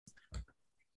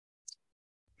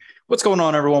What's going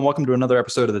on, everyone? Welcome to another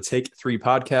episode of the Take Three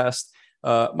podcast.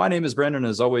 My name is Brandon,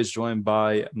 as always, joined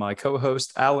by my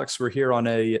co-host, Alex. We're here on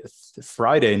a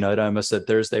Friday night. I almost said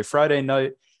Thursday, Friday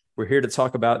night. We're here to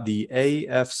talk about the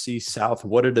AFC South.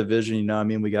 What a division.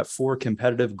 We got four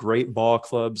competitive, great ball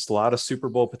clubs, a lot of Super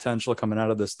Bowl potential coming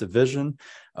out of this division.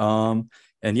 We're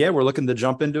looking to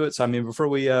jump into it. So, before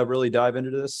we really dive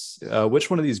into this, which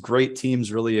one of these great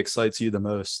teams really excites you the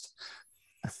most?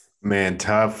 Man,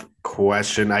 tough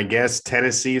question. I guess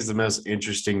Tennessee is the most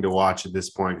interesting to watch at this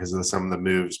point because of some of the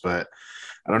moves, but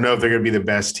I don't know if they're going to be the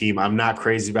best team. I'm not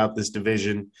crazy about this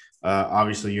division.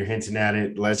 Obviously, you're hinting at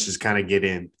it. Let's just kind of get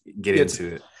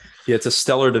into it. Yeah, it's a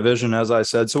stellar division, as I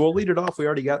said. So we'll lead it off. We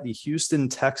already got the Houston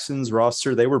Texans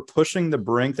roster. They were pushing the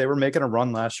brink. They were making a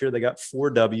run last year. They got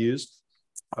 4 Ws.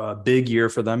 Big year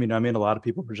for them. A lot of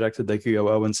people projected they could go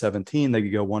 0-17. They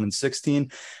could go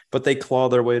 1-16, but they claw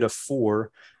their way to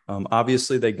 4.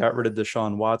 Obviously, they got rid of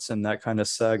Deshaun Watson. That kind of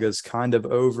saga is kind of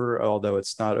over, although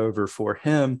it's not over for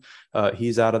him.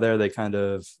 He's out of there. They kind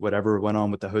of, whatever went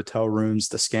on with the hotel rooms,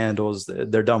 the scandals,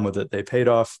 they're done with it. They paid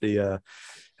off the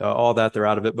all that. They're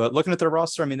out of it. But looking at their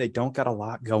roster, they don't got a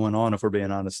lot going on, if we're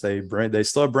being honest. They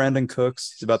still have Brandon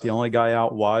Cooks. He's about the only guy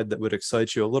out wide that would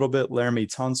excite you a little bit. Laramie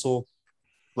Tunsil,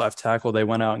 left tackle. They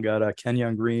went out and got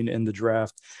Kenyon Green in the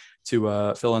draft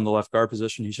to fill in the left guard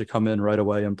position. He should come in right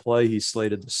away and play. He's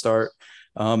slated to start.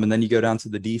 And then you go down to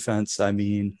the defense.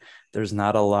 There's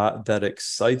not a lot that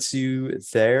excites you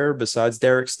there besides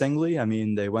Derek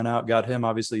Stingley. They went out, got him,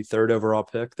 obviously 3rd overall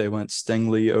pick. They went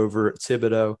Stingley over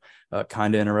Thibodeau.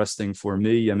 Kind of interesting for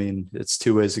me. It's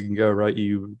 2 ways it can go, right?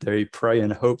 They pray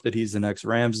and hope that he's the next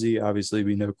Ramsey. Obviously,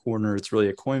 we know corner. It's really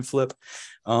a coin flip.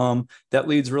 That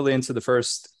leads really into the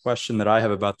first question that I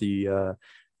have about the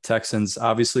Texans.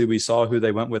 Obviously, we saw who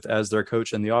they went with as their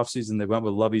coach in the offseason. They went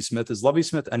with Lovie Smith. Is Lovie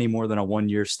Smith any more than a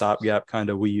 1-year stopgap?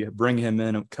 Kind of, we bring him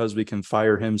in because we can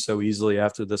fire him so easily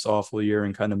after this awful year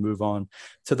and kind of move on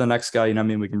to the next guy.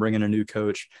 We can bring in a new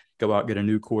coach, go out, get a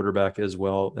new quarterback as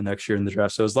well the next year in the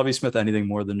draft. So is Lovie Smith anything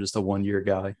more than just a 1-year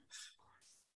guy?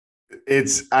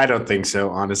 I don't think so,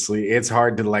 honestly. It's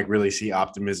hard to really see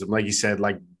optimism. Like you said,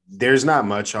 there's not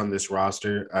much on this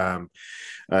roster.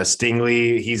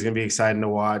 Stingley, he's going to be exciting to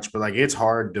watch, but it's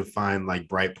hard to find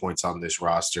bright points on this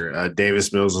roster.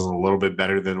 Davis Mills is a little bit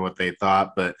better than what they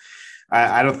thought, but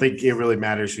I don't think it really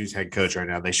matters who's head coach right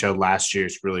now. They showed last year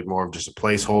it's really more of just a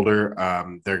placeholder.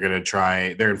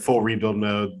 They're in full rebuild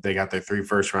mode. They got their 3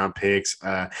 first-round picks.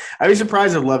 I'd be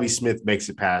surprised if Lovie Smith makes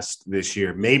it past this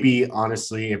year. Maybe,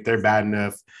 honestly, if they're bad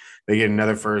enough, they get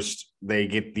another first, they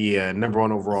get the number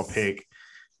 1 overall pick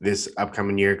this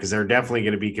upcoming year, because they're definitely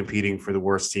going to be competing for the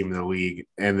worst team in the league.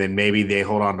 And then maybe they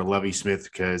hold on to Lovie Smith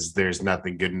because there's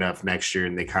nothing good enough next year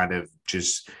and they kind of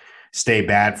just stay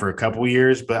bad for a couple of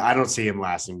years. But I don't see him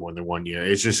lasting more than 1 year.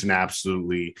 It's just an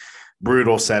absolutely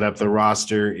brutal setup. The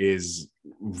roster is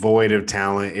void of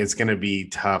talent. It's going to be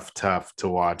tough to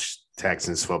watch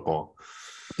Texans football.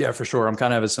 Yeah, for sure. I'm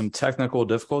kind of having some technical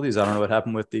difficulties. I don't know what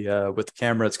happened with the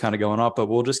camera. It's kind of going off, but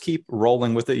we'll just keep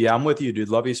rolling with it. Yeah, I'm with you, dude.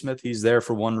 Lovie Smith, he's there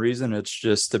for one reason. It's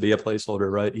just to be a placeholder,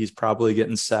 right? He's probably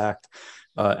getting sacked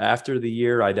after the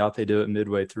year. I doubt they do it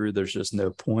midway through. There's just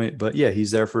no point. But yeah,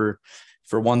 he's there for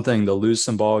one thing, to lose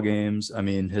some ball games.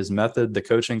 His method, the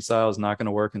coaching style is not going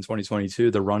to work in 2022.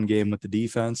 The run game with the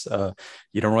defense,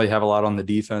 you don't really have a lot on the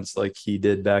defense like he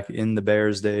did back in the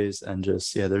Bears days. And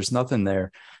just, yeah, there's nothing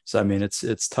there. So,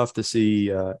 it's tough to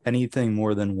see anything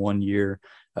more than 1 year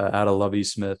out of Lovie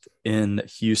Smith in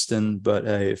Houston. But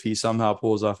hey, if he somehow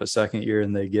pulls off a second year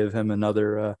and they give him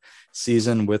another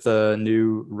season with a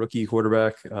new rookie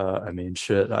quarterback,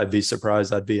 I'd be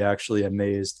surprised. I'd be actually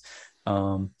amazed.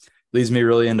 Leads me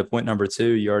really into point number 2.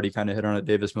 You already kind of hit on it.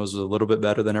 Davis Mills was a little bit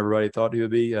better than everybody thought he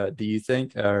would be. Do you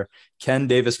think, or can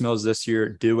Davis Mills this year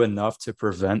do enough to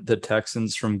prevent the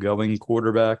Texans from going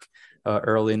quarterback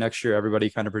early next year? Everybody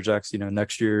kind of projects,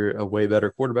 next year a way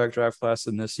better quarterback draft class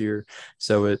than this year.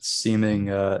 So it's seeming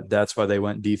that's why they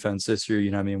went defense this year.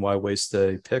 Why waste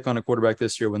a pick on a quarterback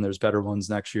this year when there's better ones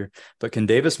next year? But can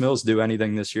Davis Mills do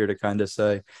anything this year to kind of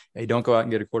say, hey, don't go out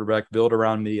and get a quarterback, build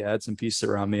around me, add some pieces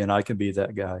around me, and I can be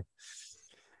that guy?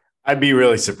 I'd be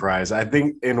really surprised. I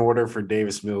think in order for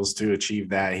Davis Mills to achieve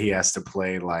that, he has to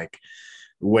play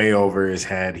way over his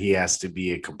head. He has to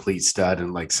be a complete stud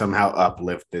and somehow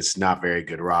uplift this not very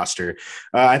good roster.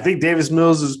 I think Davis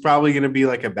Mills is probably going to be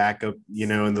a backup,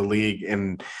 in the league.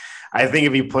 And I think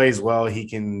if he plays well, he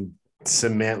can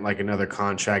cement another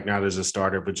contract, not as a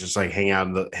starter, but just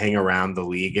hang around the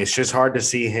league. It's just hard to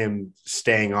see him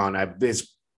staying on.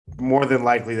 It's more than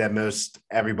likely that most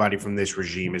everybody from this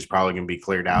regime is probably going to be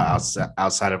cleared out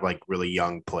outside of really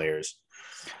young players.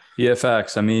 Yeah,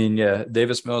 facts. I mean, yeah,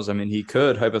 Davis Mills, I mean, he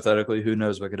could hypothetically, who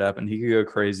knows what could happen. He could go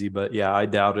crazy, but yeah, I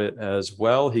doubt it as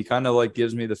well. He kind of like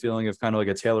gives me the feeling of kind of like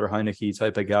a Taylor Heineke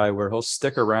type of guy where he'll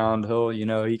stick around.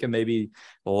 He can maybe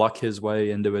luck his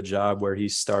way into a job where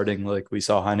he's starting like we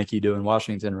saw Heineke do in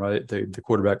Washington, right? The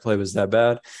quarterback play was that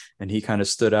bad, and he kind of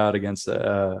stood out against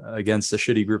a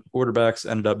shitty group of quarterbacks,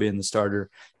 ended up being the starter,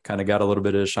 kind of got a little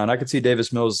bit of a shine. I could see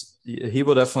Davis Mills. He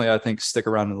will definitely, I think, stick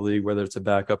around in the league, whether it's a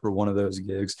backup or one of those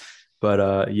gigs.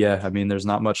 But yeah, I mean, there's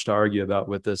not much to argue about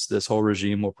with this. This whole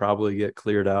regime will probably get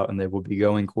cleared out, and they will be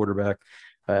going quarterback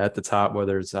at the top.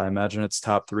 Whether it's, I imagine it's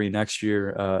top three next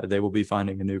year. They will be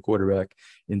finding a new quarterback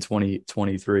in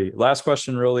 2023. Last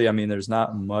question, really. I mean, there's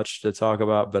not much to talk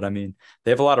about, but I mean,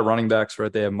 they have a lot of running backs,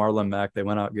 right? They have Marlon Mack. They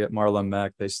went out and get Marlon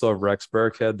Mack. They still have Rex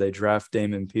Burkhead. They draft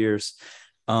Damon Pierce.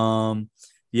 Um,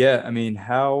 yeah, I mean,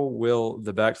 how will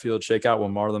the backfield shake out? Will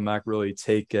Marlon Mack really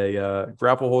take a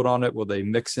grapple hold on it? Will they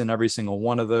mix in every single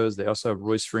one of those? They also have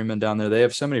Royce Freeman down there. They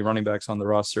have so many running backs on the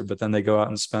roster, but then they go out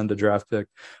and spend a draft pick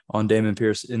on Damon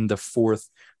Pierce in the fourth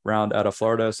round out of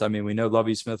Florida. So, I mean, we know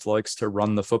Lovie Smith likes to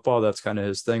run the football. That's kind of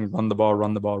his thing. Run the ball,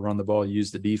 run the ball, run the ball,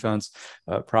 use the defense.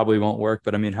 Probably won't work.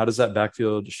 But, I mean, how does that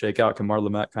backfield shake out? Can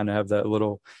Marlon Mack kind of have that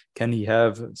little – can he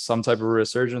have some type of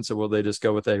resurgence, or will they just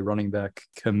go with a running back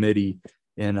committee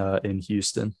in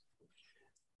Houston?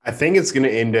 I think it's going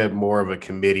to end up more of a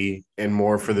committee, and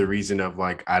more for the reason of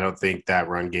like, I don't think that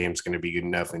run game is going to be good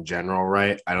enough in general,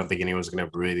 right? I don't think anyone's going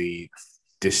to really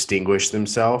distinguish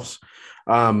themselves.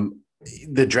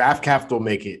 The draft capital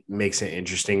makes it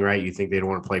interesting, right? You think they'd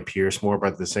want to play Pierce more,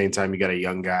 but at the same time, you got a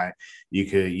young guy.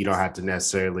 You don't have to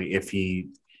necessarily, if he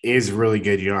is really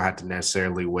good, you don't have to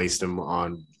necessarily waste him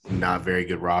on not very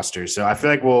good rosters. So I feel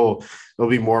like it'll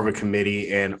be more of a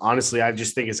committee. And honestly, I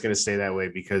just think it's going to stay that way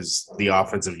because the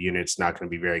offensive unit's not going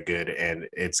to be very good, and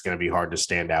it's going to be hard to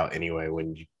stand out anyway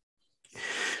when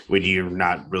you're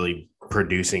not really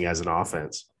producing as an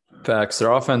offense. Facts.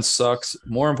 Their offense sucks.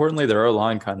 More importantly, their O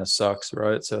line kind of sucks,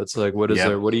 right? So it's like, what is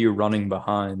there? What are you running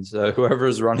behind? So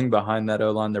whoever's running behind that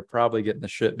O line, they're probably getting the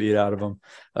shit beat out of them.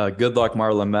 Good luck,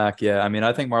 Marlon Mack. Yeah, I mean,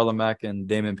 I think Marlon Mack and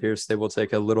Damon Pierce, they will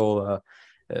take a little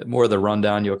more of the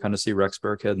rundown. You'll kind of see Rex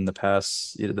Burkhead in the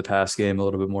pass game a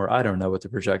little bit more. I don't know what to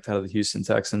project out of the Houston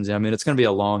Texans. Yeah, I mean, it's going to be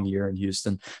a long year in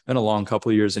Houston. Been a long couple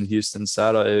of years in Houston.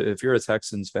 Saddle, if you're a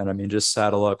Texans fan, I mean, just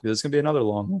saddle up because it's going to be another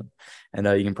long one, and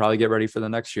you can probably get ready for the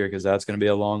next year because that's going to be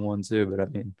a long one too. But I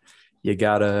mean, you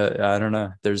gotta, I don't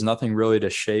know. There's nothing really to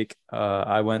shake.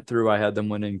 I had them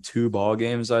winning 2 ball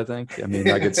games, I think. I mean,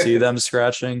 I could see them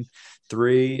scratching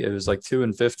 3. It was like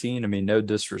 2-15. I mean, no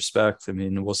disrespect. I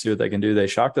mean, we'll see what they can do. They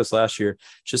shocked us last year.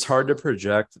 It's just hard to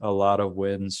project a lot of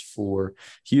wins for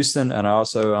Houston. And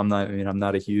I'm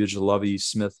not a huge Lovie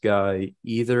Smith guy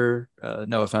either.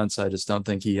 No offense. I just don't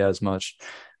think he has much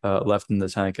left in the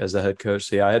tank as a head coach.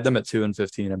 So yeah, I had them at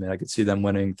 2-15. I mean, I could see them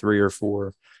winning 3 or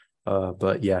 4.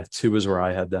 But yeah, 2 is where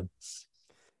I had them.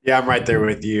 Yeah, I'm right there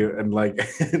with you. And like,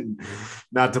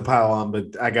 not to pile on,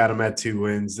 but I got them at 2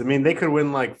 wins. I mean, they could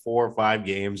win like 4 or 5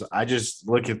 games. I just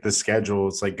look at the schedule.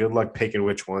 It's like, good luck picking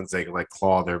which ones they can like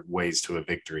claw their ways to a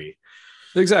victory.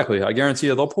 Exactly. I guarantee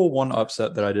you they'll pull one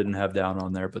upset that I didn't have down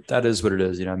on there, but that is what it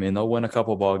is. You know what I mean? They'll win a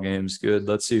couple ball games. Good.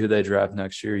 Let's see who they draft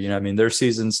next year. You know what I mean? Their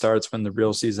season starts when the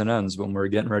real season ends, when we're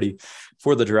getting ready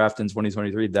for the draft in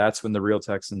 2023. That's when the real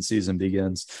Texans season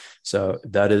begins. So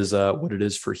that is what it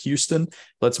is for Houston.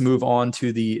 Let's move on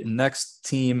to the next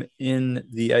team in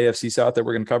the AFC South that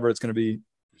we're going to cover. It's going to be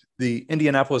the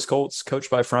Indianapolis Colts,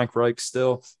 coached by Frank Reich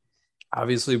still.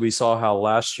 Obviously, we saw how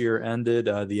last year ended,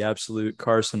 the absolute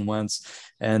Carson Wentz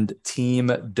and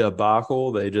team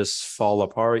debacle. They just fall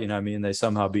apart. You know what I mean? They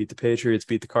somehow beat the Patriots,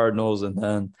 beat the Cardinals, and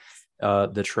then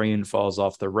the train falls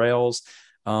off the rails.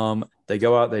 They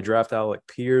go out, they draft Alec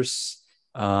Pierce,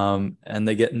 and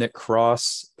they get Nick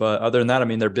Cross. But other than that, I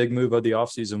mean, their big move of the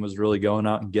offseason was really going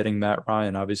out and getting Matt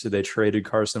Ryan. Obviously, they traded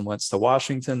Carson Wentz to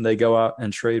Washington. They go out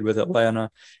and trade with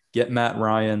Atlanta, get Matt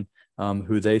Ryan.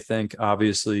 Who they think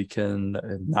obviously can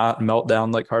not melt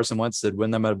down like Carson Wentz did,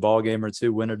 win them a ball game or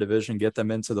 2, win a division, get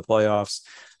them into the playoffs.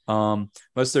 Most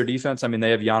of their defense, I mean, they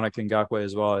have Yannick Ngakoue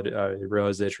as well. I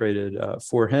realized they traded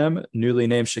for him. Newly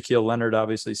named Shaquille Leonard,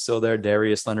 obviously still there.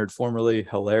 Darius Leonard, formerly.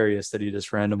 Hilarious that he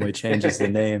just randomly changes the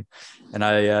name. And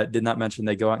I did not mention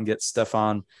they go out and get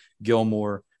Stephon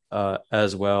Gilmore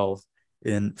as well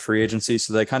in free agency.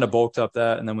 So they kind of bulked up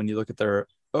that. And then when you look at their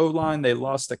O-line, they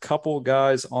lost a couple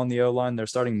guys on the O-line. They're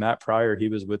starting Matt Pryor. He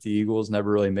was with the Eagles,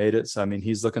 never really made it. So, I mean,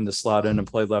 he's looking to slot in and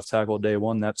play left tackle day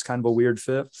one. That's kind of a weird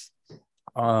fit.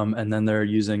 And then they're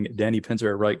using Danny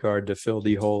Pinter at right guard to fill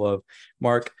the hole of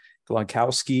Mark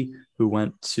Gronkowski, who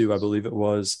went to, I believe it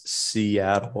was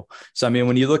Seattle. So, I mean,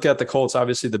 when you look at the Colts,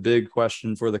 obviously the big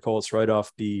question for the Colts right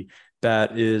off the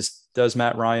bat is, does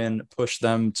Matt Ryan push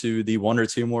them to the one or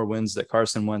two more wins that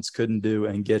Carson Wentz couldn't do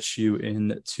and get you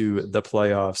into the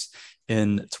playoffs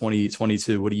in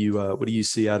 2022? What do you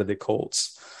see out of the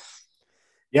Colts?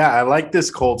 Yeah, I like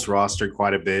this Colts roster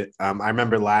quite a bit. I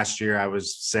remember last year I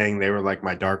was saying they were like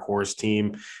my dark horse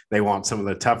team. They won some of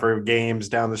the tougher games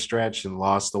down the stretch and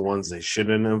lost the ones they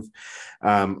shouldn't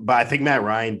have. But I think Matt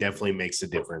Ryan definitely makes a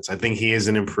difference. I think he is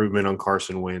an improvement on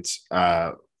Carson Wentz.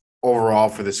 Overall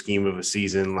for the scheme of a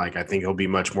season, like I think he'll be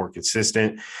much more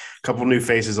consistent. A couple new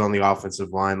faces on the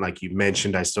offensive line, like you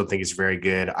mentioned, I still think it's very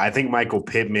good. I think Michael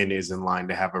Pittman is in line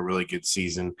to have a really good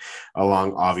season,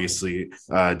 along obviously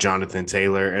Jonathan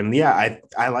Taylor. And yeah,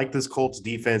 I like this Colts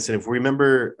defense. And if we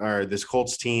remember this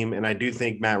Colts team, and I do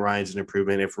think Matt Ryan's an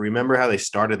improvement. If we remember how they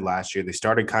started last year, they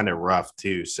started kind of rough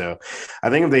too. So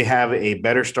I think if they have a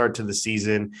better start to the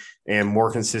season and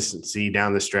more consistency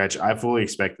down the stretch, I fully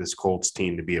expect this Colts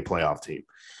team to be a playoff team.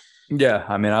 Yeah,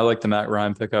 I mean, I like the Matt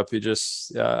Ryan pickup. He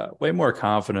just way more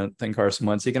confident than Carson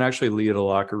Wentz. He can actually lead a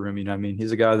locker room. You know, I mean,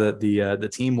 he's a guy that the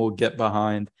team will get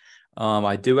behind.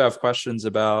 I do have questions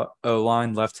about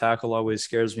O-line. Left tackle always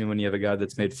scares me when you have a guy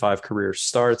that's made 5 career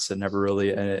starts and never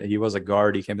really. And he was a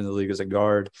guard. He came in the league as a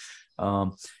guard.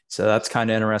 So that's kind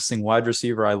of interesting. Wide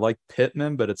receiver, I like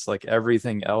Pittman, but it's like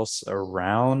everything else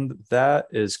around that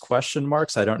is question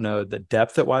marks. I don't know the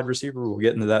depth at wide receiver. We'll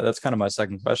get into that. That's kind of my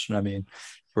second question. I mean,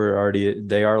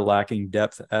 they are lacking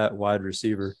depth at wide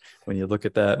receiver. When you look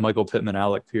at that, Michael Pittman,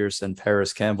 Alec Pierce, and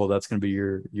Paris Campbell, that's going to be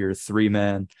your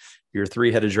 3-man, your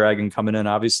 3-headed dragon coming in.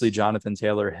 Obviously, Jonathan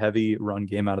Taylor, heavy run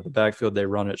game out of the backfield. They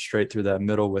run it straight through that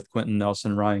middle with Quentin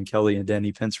Nelson, Ryan Kelly, and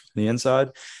Danny Pence from the inside.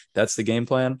 That's the game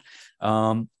plan.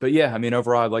 But yeah, I mean,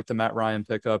 overall, I like the Matt Ryan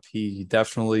pickup. He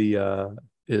definitely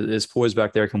is poised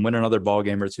back there, can win another ball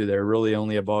game or two. They're really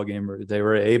only a ball game, or they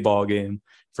were a ball game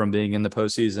from being in the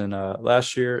postseason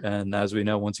last year. And as we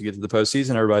know, once you get to the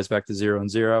postseason, everybody's back to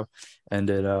 0-0, and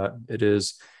it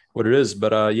is what it is.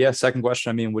 But yeah, second question.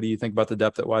 I mean, what do you think about the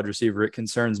depth at wide receiver? It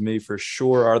concerns me for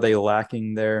sure. Are they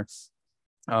lacking there?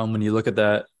 When you look at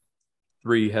that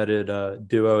 3-headed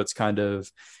duo, it's kind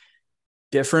of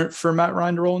different for Matt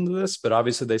Ryan to roll into this, but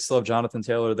obviously they still have Jonathan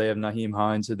Taylor. They have Naheem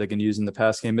Hines who they can use in the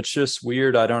pass game. It's just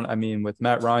weird. I mean, with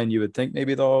Matt Ryan, you would think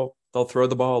maybe they'll throw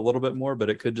the ball a little bit more, but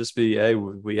it could just be, hey,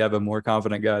 we have a more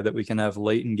confident guy that we can have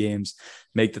late in games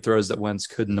make the throws that Wentz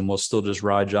couldn't, and we'll still just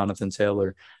ride Jonathan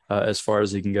Taylor as far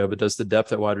as he can go. But does the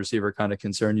depth at wide receiver kind of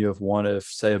concern you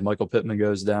if Michael Pittman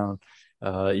goes down?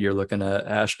 You're looking at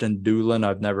Ashton Doolin.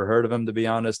 I've never heard of him, to be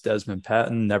honest. Desmond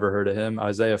Patton, never heard of him.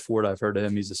 Isaiah Ford, I've heard of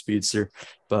him. He's a speedster.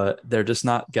 But they're just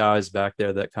not guys back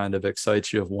there that kind of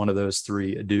excite you if one of those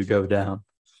 3 do go down.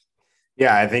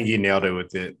 Yeah, I think you nailed it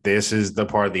with it. This is the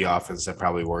part of the offense that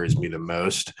probably worries me the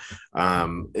most.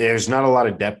 There's not a lot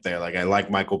of depth there. Like I like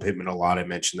Michael Pittman a lot. I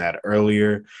mentioned that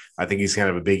earlier. I think he's kind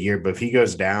of a big year, but if he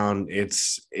goes down,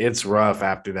 it's rough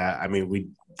after that. I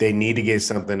mean, they need to get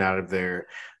something out of their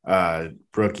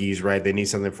rookies, right? They need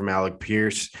something from Alec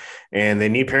Pierce, and they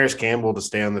need Paris Campbell to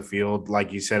stay on the field.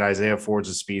 Like you said, Isaiah Ford's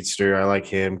a speedster. I like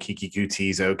him. Kiki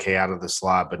Coutie's okay out of the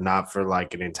slot, but not for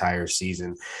like an entire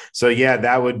season. So yeah,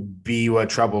 that would be what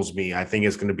troubles me. I think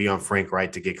it's going to be on Frank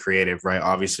Reich to get creative, right?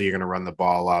 Obviously, you're going to run the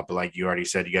ball a lot, but like you already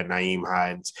said, you got Naeem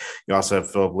Hines, you also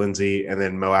have Philip Lindsay, and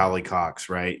then Mo Alley Cox,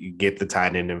 right? You get the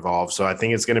tight end involved. So I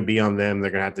think it's going to be on them. They're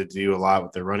going to have to do a lot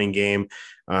with their running game.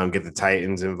 Get the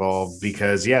Titans involved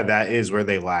because, yeah, that is where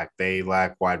they lack. They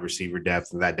lack wide receiver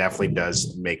depth, and that definitely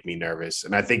does make me nervous.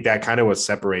 And I think that kind of what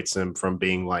separates them from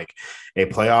being like a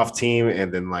playoff team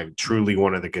and then like truly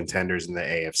one of the contenders in the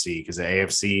AFC, because the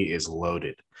AFC is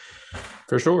loaded.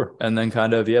 For sure. And then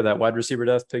kind of, yeah, that wide receiver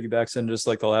depth piggybacks in just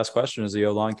like the last question is the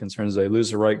O-line concerns. They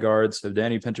lose the right guard. So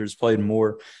Danny Pinter's played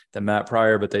more than Matt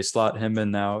Pryor, but they slot him in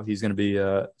now. He's going to be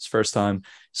his first time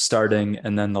starting.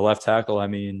 And then the left tackle, I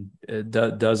mean,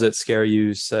 does it scare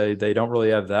you? Say they don't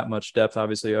really have that much depth.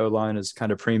 Obviously, O-line is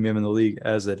kind of premium in the league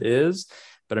as it is.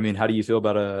 But I mean, how do you feel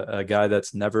about a guy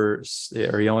that's never,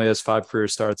 or he only has 5 career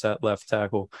starts at left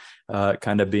tackle,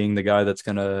 kind of being the guy that's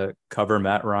going to cover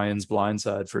Matt Ryan's blind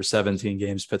side for 17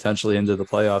 games, potentially into the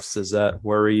playoffs? Does that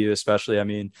worry you? Especially, I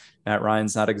mean, Matt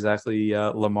Ryan's not exactly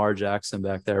Lamar Jackson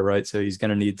back there, right? So he's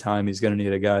going to need time. He's going to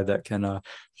need a guy that can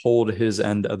hold his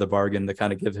end of the bargain to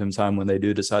kind of give him time when they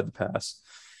do decide to pass.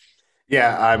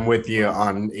 Yeah, I'm with you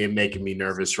on it making me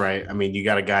nervous, right? I mean, you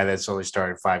got a guy that's only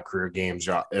started 5 career games.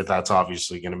 That's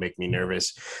obviously going to make me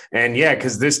nervous. And yeah,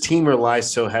 because this team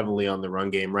relies so heavily on the run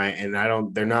game, right? And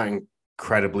they're not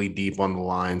incredibly deep on the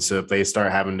line. So if they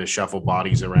start having to shuffle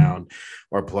bodies around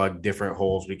or plug different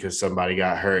holes because somebody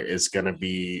got hurt, it's gonna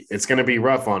be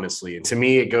rough, honestly. And to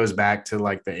me, it goes back to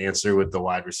like the answer with the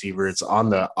wide receiver. It's on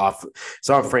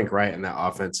Frank Reich and that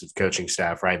offensive coaching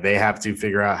staff, right? They have to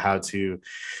figure out how to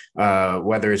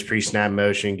whether it's pre-snap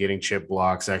motion, getting chip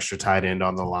blocks, extra tight end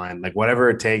on the line, like whatever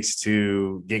it takes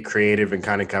to get creative and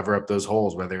kind of cover up those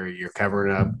holes, whether you're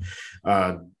covering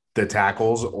up the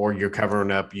tackles or you're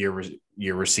covering up your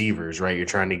receivers, right? You're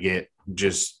trying to get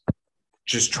just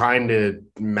trying to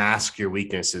mask your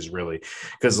weaknesses, really.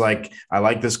 Because like I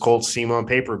like this Colts team on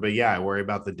paper, but yeah, I worry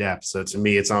about the depth. So to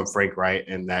me, it's on Frank Reich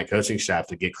and that coaching staff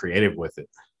to get creative with it.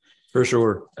 For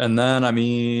sure. And then, I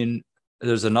mean,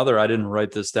 there's another, I didn't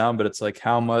write this down, but it's like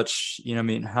how much, you know, I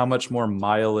mean, how much more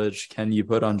mileage can you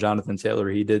put on Jonathan Taylor?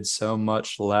 He did so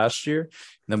much last year. And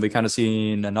then we kind of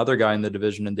seen another guy in the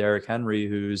division in Derrick Henry,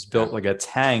 who's built like a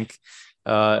tank.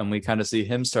 And we kind of see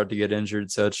him start to get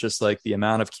injured. So it's just like the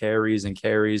amount of carries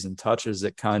and touches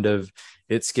that kind of,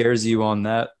 it scares you on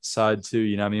that side too.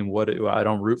 You know, I mean, I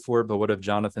don't root for it, but what if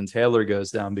Jonathan Taylor goes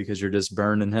down because you're just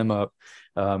burning him up?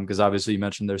 Because obviously you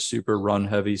mentioned they're super run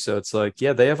heavy. So it's like,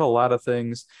 yeah, they have a lot of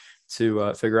things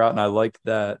to figure out. And I like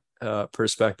that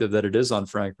perspective that it is on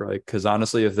Frank Reich, because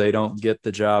honestly, if they don't get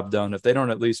the job done, if they don't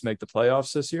at least make the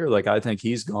playoffs this year, like I think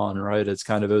he's gone, right? It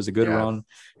was a good run.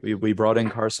 We brought in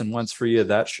Carson Wentz for you.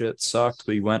 That shit sucked.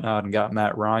 We went out and got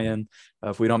Matt Ryan.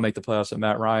 If we don't make the playoffs with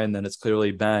Matt Ryan, then it's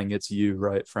clearly bang. It's you,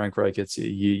 right? Frank Reich, it's you.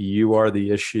 You are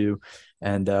the issue.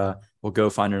 And we'll go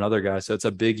find another guy. So it's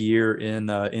a big year in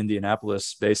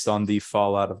Indianapolis based on the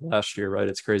fallout of last year, right?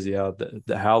 It's crazy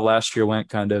how last year went,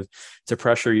 kind of. It's a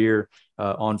pressure year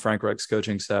on Frank Reich's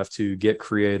coaching staff to get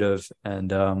creative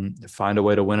and find a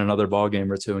way to win another ball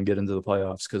game or two and get into the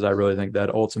playoffs, because I really think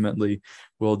that ultimately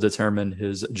will determine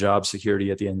his job security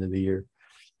at the end of the year.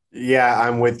 Yeah,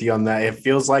 I'm with you on that. It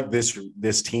feels like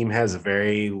this team has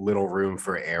very little room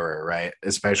for error, right?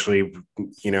 Especially,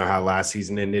 you know, how last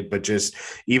season ended, but just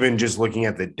looking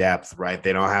at the depth, right?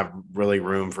 They don't have really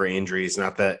room for injuries.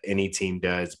 Not that any team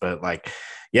does, but like,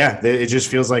 yeah, it just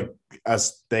feels like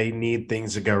they need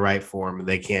things to go right for them.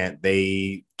 They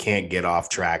can't get off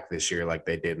track this year like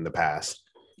they did in the past.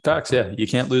 Facts, yeah. You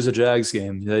can't lose a Jags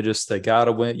game. They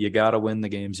gotta win. You gotta win the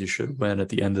games you should win at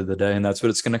the end of the day, and that's what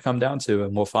it's going to come down to.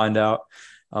 And we'll find out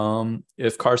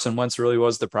if Carson Wentz really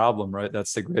was the problem, right?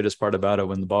 That's the greatest part about it.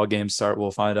 When the ball games start,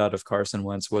 we'll find out if Carson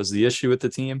Wentz was the issue with the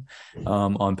team.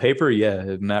 On paper,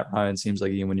 yeah, Matt Ryan seems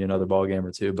like he can win you another ball game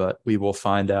or two, but we will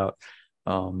find out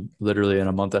literally in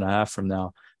a month and a half from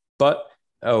now. But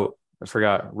I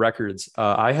forgot records.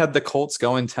 I had the Colts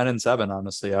going 10-7.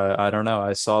 Honestly, I don't know.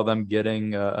 I saw them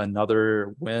getting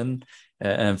another win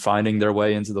and finding their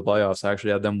way into the playoffs. I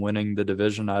actually had them winning the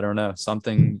division. I don't know.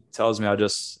 Something tells me I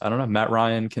don't know. Matt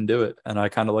Ryan can do it, and I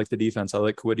kind of like the defense. I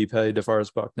like Kwity Paye,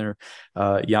 DeForest Buckner,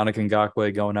 Yannick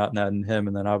Ngakoue going out and adding him,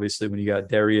 and then obviously when you got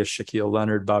Darius, Shaquille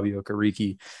Leonard, Bobby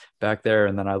Okereke back there,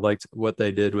 and then I liked what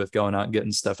they did with going out and getting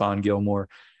Stephon Gilmore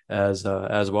as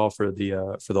well for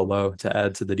the low to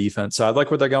add to the defense. So I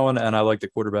like where they're going, and I like the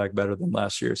quarterback better than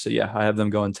last year. So yeah, I have them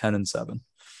going 10-7.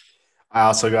 I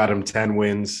also got them 10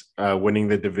 wins, winning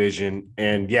the division.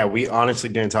 And yeah, we honestly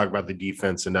didn't talk about the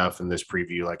defense enough in this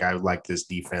preview. Like I like this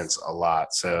defense a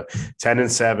lot. So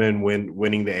 10-7,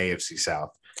 winning the AFC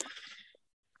South.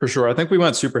 For sure. I think we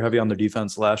went super heavy on the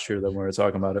defense last year when we were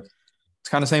talking about it. It's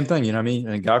kind of same thing, you know what I mean?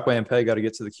 And Ngakoue and Paye got to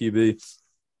get to the QB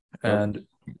and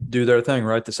do their thing,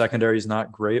 right? The secondary is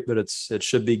not great, but it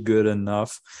should be good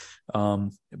enough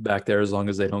back there as long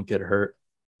as they don't get hurt.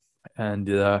 And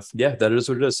yeah, that is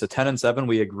what it is. So 10-7,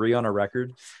 we agree on a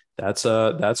record.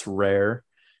 That's rare.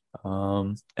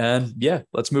 And yeah,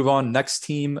 let's move on. Next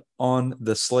team on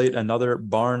the slate, another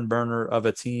barn burner of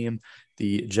a team,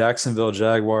 the Jacksonville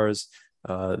Jaguars.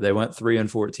 They went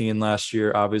 3-14 last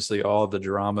year. Obviously, all the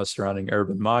drama surrounding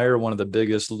Urban Meyer, one of the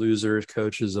biggest loser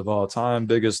coaches of all time,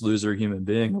 biggest loser human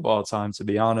being of all time, to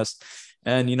be honest.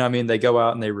 And you know, I mean, they go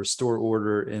out and they restore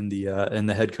order in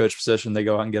the head coach position. They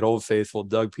go out and get Old Faithful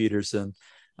Doug Peterson,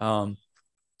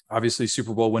 obviously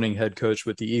Super Bowl winning head coach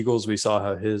with the Eagles. We saw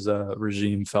how his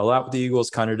regime fell out with the Eagles,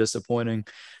 kind of disappointing.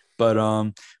 But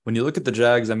when you look at the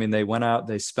Jags, I mean, they went out,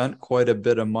 they spent quite a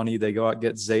bit of money. They go out,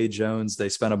 get Zay Jones. They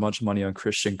spent a bunch of money on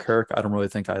Christian Kirk. I don't really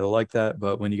think I like that,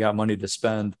 but when you got money to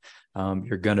spend,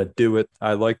 you're going to do it.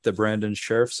 I like the Brandon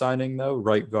Sheriff signing, though.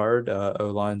 Right guard,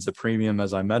 O-line's a premium,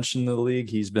 as I mentioned, in the league.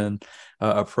 He's been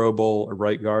a Pro Bowl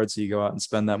right guard. So you go out and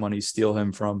spend that money, steal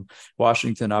him from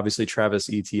Washington. Obviously, Travis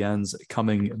Etienne's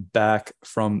coming back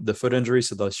from the foot injury.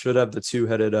 So they should have the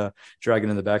two-headed dragon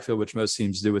in the backfield, which most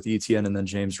teams do with Etienne and then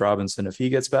James Robinson if he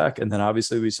gets back. And then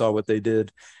obviously we saw what they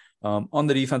did on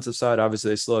the defensive side.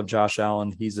 Obviously, they still have Josh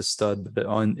Allen. He's a stud. But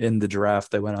in the draft,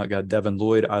 they went out and got Devin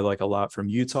Lloyd. I like a lot from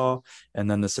Utah. And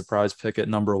then the surprise pick at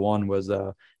number 1 was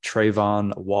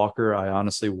Trayvon Walker. I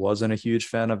honestly wasn't a huge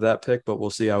fan of that pick, but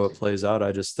we'll see how it plays out.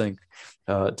 I just think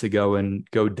to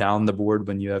go down the board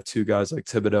when you have two guys like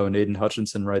Thibodeau and Aiden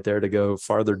Hutchinson right there, to go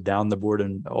farther down the board.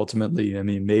 And ultimately, I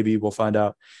mean, maybe we'll find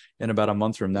out in about a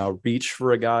month from now, reach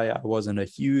for a guy I wasn't a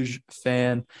huge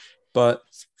fan. But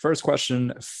first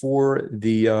question for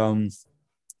the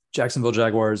Jacksonville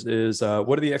Jaguars is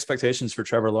what are the expectations for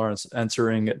Trevor Lawrence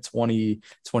entering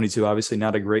 2022? Obviously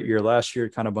not a great year last year,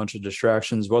 kind of a bunch of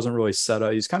distractions, wasn't really set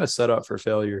up. He's kind of set up for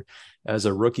failure as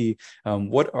a rookie.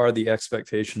 What are the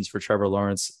expectations for Trevor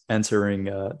Lawrence entering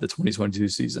the 2022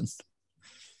 season?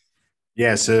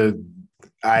 Yeah, so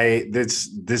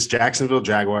this Jacksonville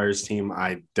Jaguars team,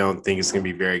 I don't think it's going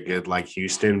to be very good like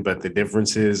Houston, but the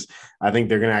difference is I think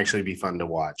they're going to actually be fun to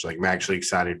watch. Like, I'm actually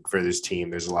excited for this team.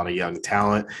 There's a lot of young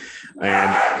talent, and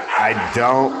I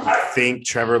don't think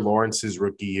Trevor Lawrence's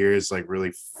rookie year is like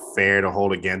really fair to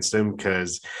hold against him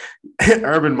because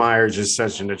Urban Meyer is just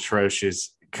such an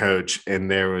atrocious coach,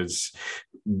 and there was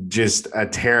just a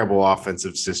terrible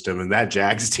offensive system. And that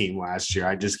Jags team last year,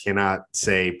 I just cannot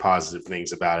say positive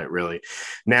things about it, really.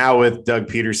 Now with Doug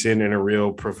Peterson and a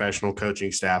real professional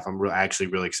coaching staff, I'm actually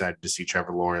really excited to see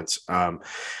Trevor Lawrence.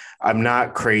 I'm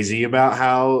not crazy about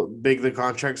how big the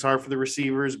contracts are for the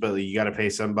receivers, but you got to pay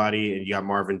somebody. And you got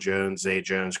Marvin Jones, Zay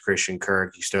Jones, Christian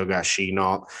Kirk. You still got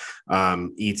Shenault.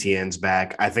 Etienne's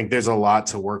back. I think there's a lot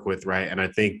to work with, right? And I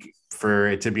think for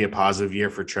it to be a positive year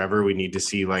for Trevor, we need to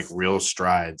see like real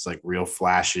strides, like real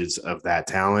flashes of that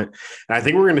talent. And I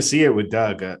think we're going to see it with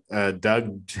Doug.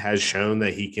 Doug has shown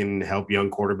that he can help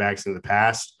young quarterbacks in the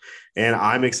past. And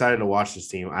I'm excited to watch this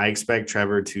team. I expect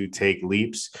Trevor to take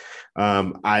leaps.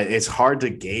 It's hard to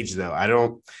gauge though.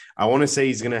 I want to say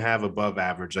he's going to have above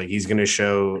average. Like, he's going to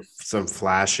show some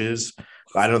flashes,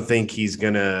 but I don't think he's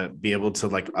going to be able to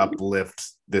like uplift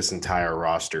this entire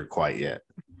roster quite yet.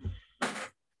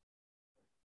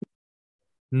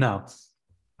 No,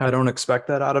 I don't expect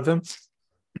that out of him.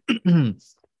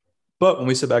 But when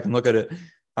we sit back and look at it,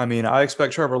 I mean, I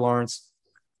expect Trevor Lawrence,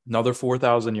 another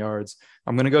 4,000 yards.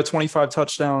 I'm going to go 25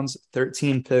 touchdowns,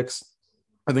 13 picks.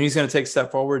 I think he's going to take a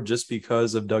step forward just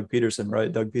because of Doug Peterson, right?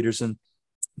 Doug Peterson,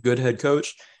 good head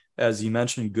coach, as you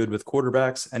mentioned, good with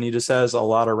quarterbacks, and he just has a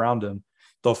lot around him.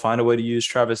 They'll find a way to use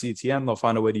Travis Etienne. They'll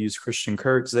find a way to use Christian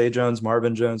Kirk, Zay Jones,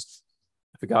 Marvin Jones.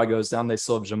 If a guy goes down, they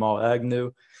still have Jamal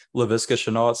Agnew, Laviska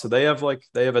Shenault. So they have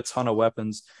a ton of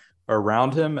weapons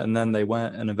around him. And then they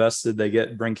went and invested. They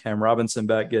bring Cam Robinson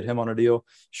back, get him on a deal.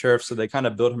 Sheriff. So they kind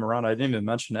of built him around. I didn't even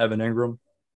mention Evan Ingram.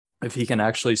 If he can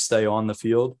actually stay on the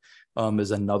field,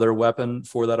 is another weapon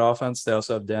for that offense. They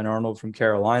also have Dan Arnold from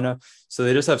Carolina. So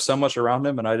they just have so much around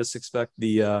him. And I just expect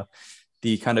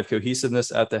the kind of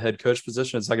cohesiveness at the head coach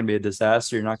position. It's not going to be a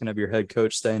disaster. You're not going to have your head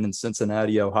coach staying in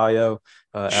Cincinnati, Ohio,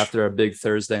 after a big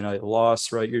Thursday night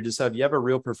loss, right? You have a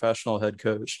real professional head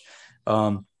coach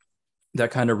that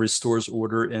kind of restores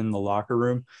order in the locker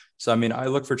room. So, I mean, I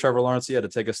look for Trevor Lawrence, to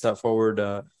take a step forward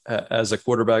as a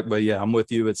quarterback. But yeah, I'm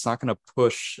with you. It's not going to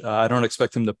push. I don't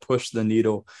expect him to push the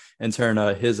needle and turn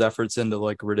his efforts into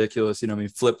like ridiculous,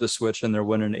 flip the switch and they're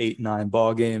winning 8-9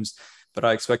 ball games. But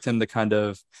I expect him to kind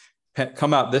of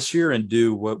come out this year and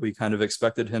do what we kind of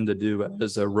expected him to do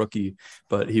as a rookie,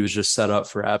 but he was just set up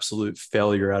for absolute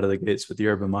failure out of the gates with the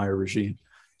Urban Meyer regime.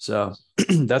 So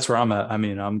that's where I'm at. I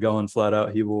mean, I'm going flat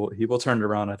out. He will turn it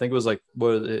around. I think it was like,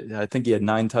 I think he had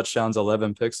 9 touchdowns,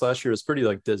 11 picks last year. It was pretty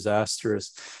like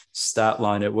disastrous stat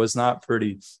line. It was not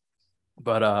pretty,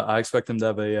 but I expect him to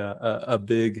have a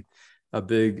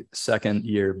big second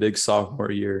year, big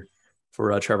sophomore year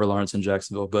for Trevor Lawrence in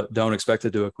Jacksonville, but don't expect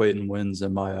it to equate in wins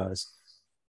in my eyes.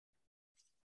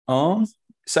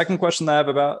 Second question that I have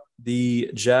about the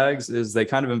Jags is they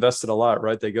kind of invested a lot,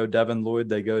 right? They go Devin Lloyd,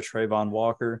 they go Trayvon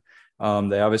Walker.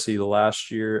 They obviously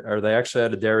they actually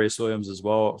had a Darius Williams as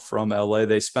well from LA.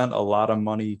 They spent a lot of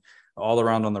money all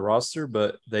around on the roster,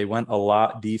 but they went a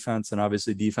lot defense and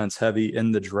obviously defense heavy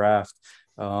in the draft.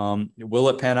 Will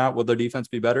it pan out? Will their defense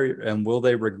be better? And will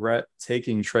they regret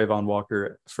taking Trayvon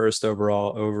Walker first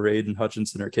overall over Aiden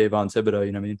Hutchinson or Kayvon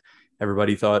Thibodeau?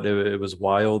 Everybody thought it was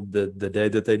wild the day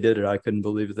that they did it. I couldn't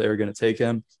believe that they were going to take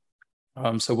him.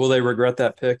 So will they regret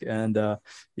that pick? And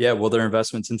yeah, will their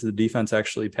investments into the defense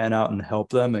actually pan out and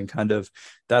help them? And kind of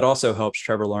that also helps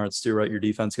Trevor Lawrence too, right? Your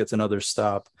defense gets another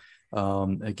stop.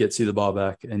 It gets you the ball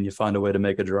back and you find a way to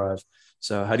make a drive.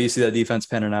 So how do you see that defense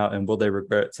panning out? And will they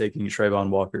regret taking Trayvon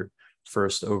Walker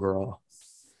first overall?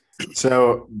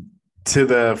 So to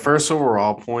the first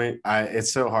overall point,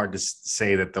 it's so hard to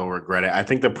say that they'll regret it. I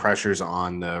think the pressure's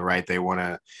on the right. They want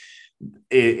to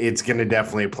it's going to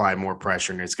definitely apply more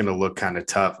pressure and it's going to look kind of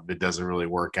tough if it doesn't really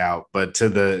work out. But to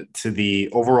the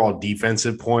overall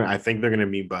defensive point, I think they're going to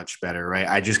be much better, right?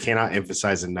 I just cannot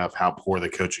emphasize enough how poor the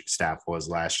coaching staff was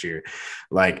last year.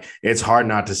 Like, it's hard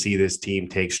not to see this team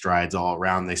take strides all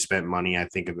around. They spent money, I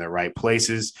think, in the right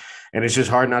places, and it's just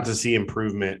hard not to see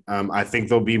improvement. I think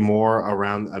they'll be more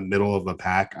around the middle of the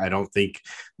pack. I don't think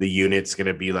the unit's going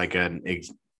to be like an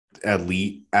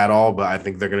elite at all, but I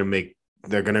think they're going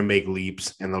to make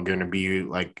leaps and they're going to be,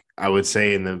 like, I would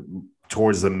say,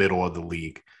 towards the middle of the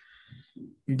league.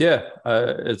 Yeah,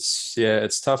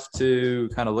 it's tough to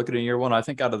kind of look at in year one. I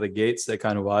think out of the gates, I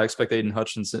expect Aiden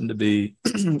Hutchinson to be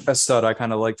a stud. I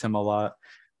kind of liked him a lot.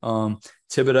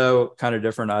 Thibodeau, kind of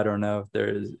different. I don't know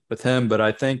there's with him, but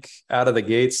I think out of the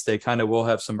gates, they kind of will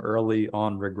have some early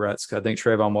on regrets. I think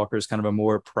Trayvon Walker is kind of a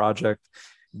more project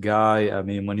guy. I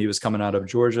mean, when he was coming out of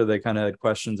Georgia, they kind of had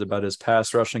questions about his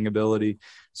pass rushing ability.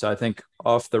 So I think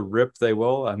off the rip, they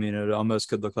will. I mean, it almost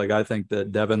could look like, I think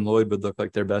that Devin Lloyd would look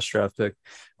like their best draft pick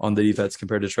on the defense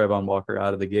compared to Trayvon Walker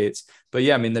out of the gates. But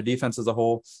yeah, I mean, the defense as a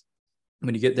whole,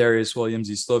 when you get Darius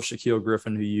Williams, you still have Shaquille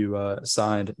Griffin, who you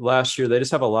signed last year. They kind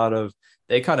of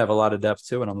have a lot of depth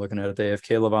too. And I'm looking at it. They have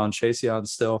Caleb on Chaseon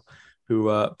still, who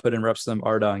put in reps to them,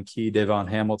 Ardon Key, Davon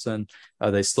Hamilton.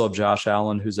 They still have Josh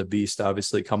Allen, who's a beast,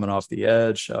 obviously coming off the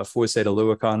edge. Foyce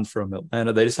Luakon from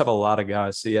Atlanta. They just have a lot of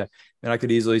guys. So yeah, and I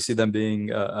could easily see them being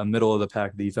a middle of the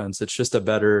pack defense. It's just a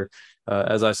better,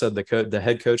 as I said, the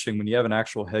head coaching. When you have an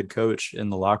actual head coach in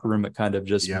the locker room, it kind of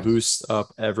just boosts up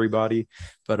everybody.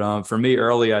 But for me,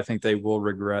 early, I think they will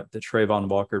regret the Trayvon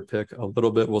Walker pick a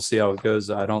little bit. We'll see how it goes.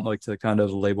 I don't like to kind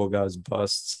of label guys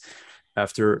busts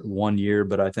after 1 year,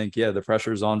 but I think, yeah, the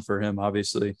pressure's on for him,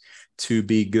 obviously, to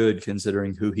be good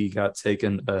considering who he got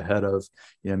taken ahead of.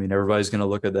 Yeah, I mean, everybody's going to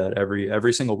look at that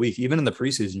every single week, even in the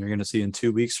preseason. You're going to see in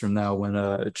 2 weeks from now when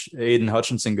Aiden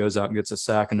Hutchinson goes out and gets a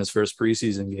sack in his first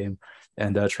preseason game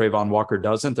and Trayvon Walker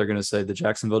doesn't. They're going to say the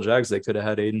Jacksonville Jags, they could have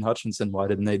had Aiden Hutchinson. Why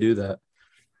didn't they do that?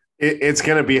 It's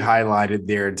going to be highlighted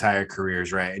their entire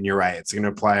careers, right? And you're right. It's going to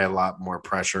apply a lot more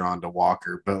pressure onto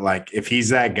Walker. But, like, if he's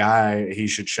that guy, he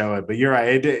should show it. But you're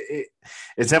right.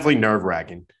 It's definitely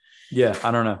nerve-wracking. Yeah,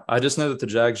 I don't know. I just know that the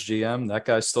Jags GM, that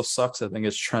guy still sucks. I think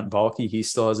it's Trent Baalke. He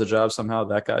still has a job somehow.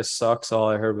 That guy sucks. All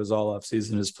I heard was all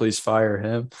offseason is please fire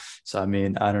him. So, I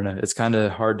mean, I don't know. It's kind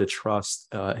of hard to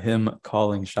trust him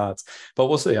calling shots. But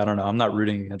we'll see. I don't know. I'm not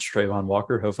rooting against Trayvon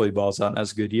Walker. Hopefully he balls out and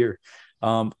has a good year.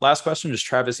 Last question is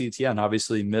Travis Etienne.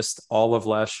 Obviously missed all of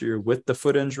last year with the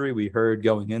foot injury. We heard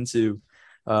going into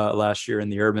last year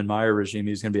in the Urban Meyer regime,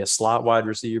 he's going to be a slot wide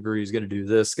receiver. He's going to do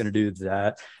this, going to do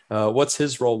that. What's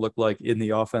his role look like in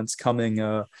the offense coming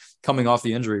off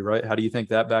the injury, right? How do you think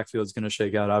that backfield is going to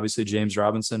shake out? Obviously, James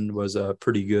Robinson was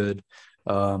pretty good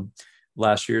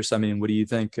last year. So, I mean, what do you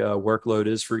think workload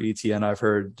is for Etienne? I've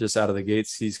heard just out of the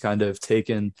gates, he's kind of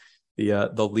taken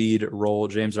the lead role.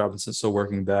 James Robinson's still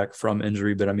working back from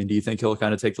injury, but I mean, do you think he'll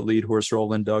kind of take the lead horse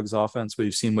role in Doug's offense?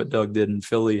 We've seen what Doug did in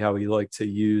Philly, how he liked to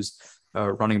use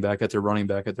running back at their running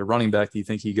back at their running back. Do you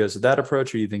think he goes to that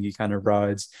approach, or do you think he kind of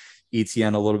rides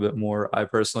Etienne a little bit more? I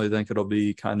personally think it'll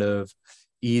be kind of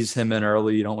ease him in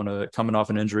early. You don't want to, coming off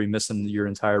an injury, missing your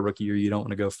entire rookie year, you don't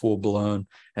want to go full blown,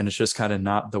 and it's just kind of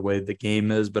not the way the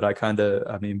game is. But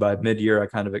I mean, by mid-year, I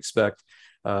kind of expect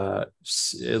at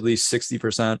least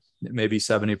 60%, maybe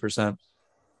 70%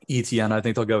 Etienne. I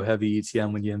think they'll go heavy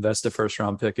Etienne. When you invest a first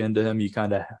round pick into him, you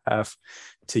kind of have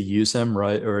to use him,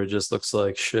 right? Or it just looks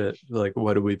like shit. Like,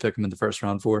 what do we pick him in the first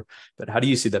round for? But how do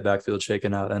you see that backfield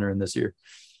shaking out entering this year?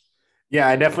 Yeah,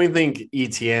 I definitely think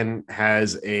Etienne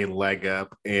has a leg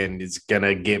up and is going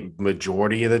to get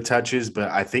majority of the touches. But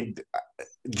I think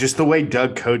just the way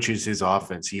Doug coaches his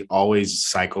offense, he always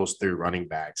cycles through running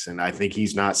backs. And I think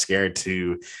he's not scared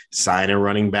to sign a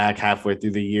running back halfway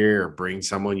through the year or bring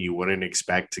someone you wouldn't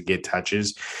expect to get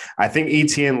touches. I think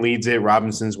Etienne leads it.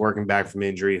 Robinson's working back from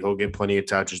injury. He'll get plenty of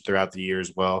touches throughout the year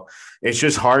as well. It's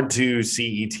just hard to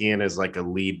see Etienne as like a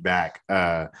lead back.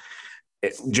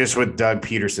 just with Doug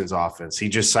Peterson's offense. He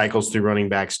just cycles through running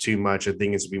backs too much. I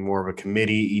think it's to be more of a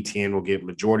committee. ETN will get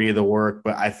majority of the work,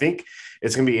 but I think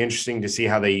it's going to be interesting to see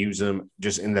how they use him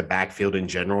just in the backfield in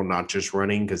general, not just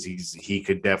running, because he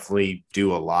could definitely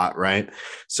do a lot, right?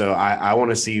 So I want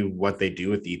to see what they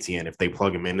do with ETN, if they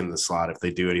plug him in the slot, if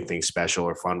they do anything special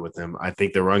or fun with him. I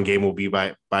think the run game will be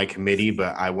by committee,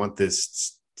 but I want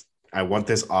this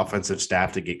offensive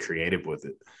staff to get creative with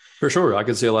it. For sure. I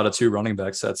could see a lot of 2 running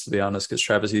back sets, to be honest, because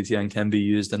Travis Etienne can be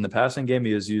used in the passing game.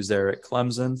 He is used there at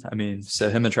Clemson. I mean, so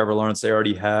him and Trevor Lawrence, they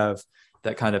already have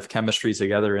that kind of chemistry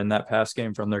together in that pass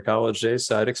game from their college days.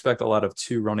 So I'd expect a lot of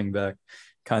 2 running back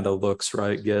kind of looks,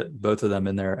 right? Get both of them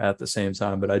in there at the same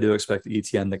time. But I do expect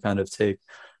Etienne to kind of take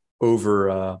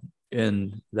over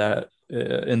in the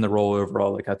role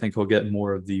overall. Like, I think he'll get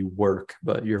more of the work.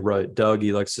 But you're right. Doug,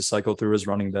 he likes to cycle through his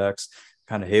running backs.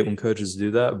 Kind of hate when coaches do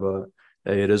that, but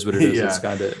hey, it is what it is.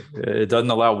 Yeah. It doesn't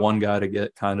allow one guy to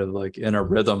get kind of like in a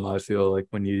rhythm. I feel like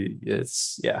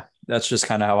that's just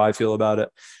kind of how I feel about it.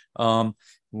 So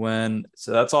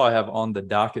that's all I have on the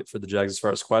docket for the Jags as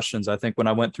far as questions. I think when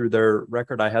I went through their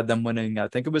record, I had them winning. I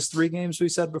think it was 3 games we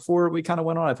said before we kind of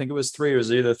went on. I think it was 3. It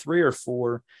was either 3 or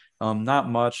 4. Not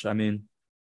much. I mean,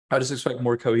 I just expect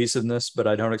more cohesiveness, but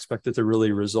I don't expect it to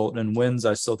really result in wins.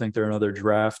 I still think they're another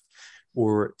draft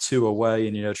or 2 away.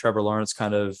 And, Trevor Lawrence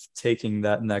kind of taking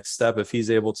that next step. If he's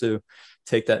able to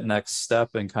take that next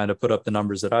step and kind of put up the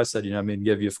numbers that I said,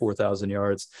 give you 4,000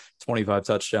 yards, 25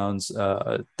 touchdowns,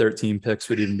 13 picks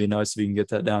would even be nice if you can get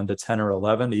that down to 10 or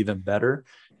 11, even better.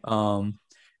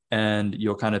 And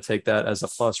you'll kind of take that as a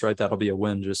plus, right? That'll be a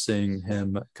win, just seeing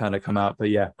him kind of come out. But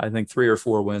yeah, I think 3 or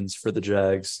 4 wins for the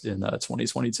Jags in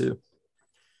 2022.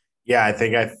 Yeah, I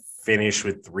think I finished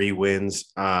with 3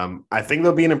 wins. I think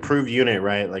they'll be an improved unit,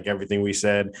 right? Like everything we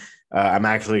said. I'm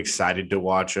actually excited to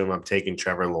watch them. I'm taking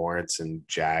Trevor Lawrence and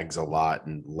Jags a lot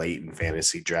and late in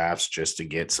fantasy drafts just to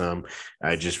get some.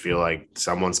 I just feel like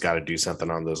someone's got to do something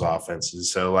on those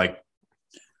offenses. So, like,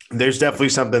 there's definitely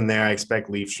something there. I expect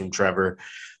leaps from Trevor.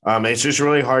 It's just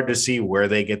really hard to see where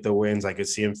they get the wins. I could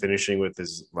see him finishing with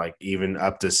his like even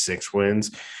up to 6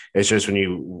 wins. It's just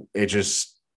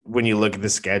when you look at the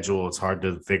schedule, it's hard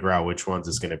to figure out which ones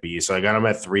it's going to be. So I got them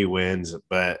at 3 wins,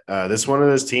 but this is one of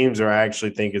those teams where I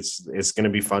actually think it's going to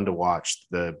be fun to watch.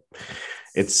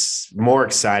 It's more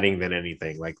exciting than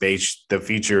anything. Like the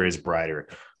future is brighter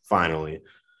finally.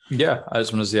 Yeah, I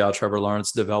just want to see how Trevor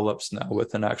Lawrence develops now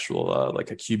with an actual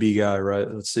like a QB guy, right?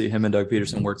 Let's see him and Doug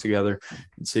Peterson work together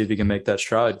and see if he can make that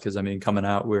stride. Because I mean, coming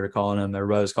out,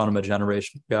 everybody was calling him a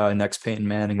generation guy, next Peyton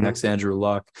Manning, next Andrew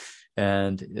Luck.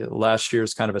 And last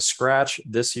year's kind of a scratch.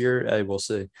 This year, we'll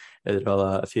see.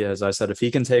 If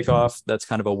he can take off, that's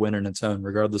kind of a win in its own,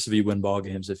 regardless if he win ball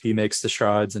games. If he makes the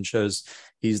strides and shows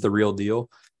he's the real deal,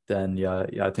 then yeah,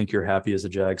 I think you're happy as a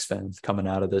Jags fan coming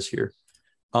out of this year.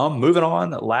 Moving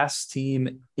on, last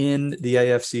team in the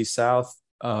AFC South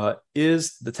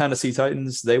is the Tennessee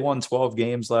Titans. They won 12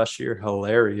 games last year.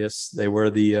 Hilarious. They were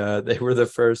the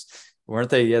first. Weren't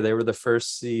they? Yeah, they were the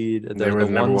first seed. They were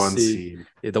the number 1 seed.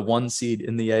 Yeah, the 1 seed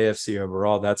in the AFC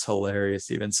overall. That's hilarious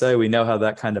to even say. We know how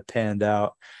that kind of panned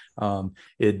out.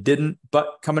 It didn't,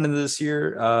 but coming into this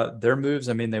year, their moves,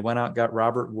 I mean, they went out and got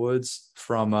Robert Woods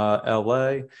from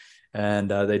LA, and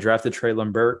they drafted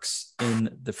Treylon Burks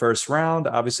in the first round.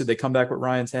 Obviously, they come back with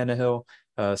Ryan Tannehill,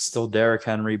 still Derrick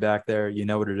Henry back there. You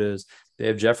know what it is. They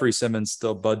have Jeffrey Simmons,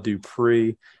 still Bud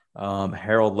Dupree.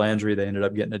 Harold Landry, they ended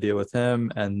up getting a deal with him.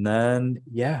 And then,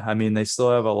 yeah, I mean, they still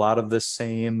have a lot of the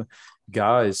same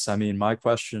guys. I mean, my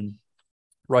question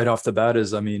right off the bat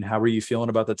is, I mean, how are you feeling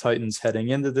about the Titans heading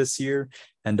into this year?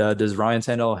 And does Ryan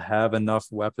Tannehill have enough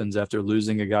weapons after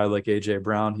losing a guy like A.J.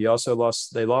 Brown? They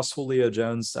lost Julio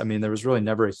Jones. I mean, there was really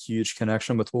never a huge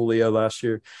connection with Julio last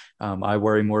year. I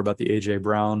worry more about the A.J.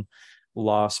 Brown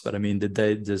loss, but I mean,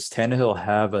 does Tannehill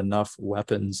have enough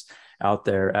weapons out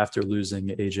there after losing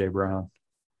AJ Brown?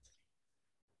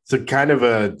 It's a kind of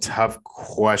a tough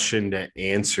question to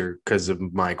answer because of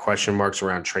my question marks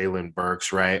around Treylon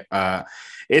Burks, right?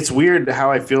 It's weird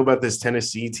how I feel about this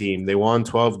Tennessee team. They won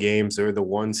 12 games. They were the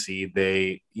 1 seed.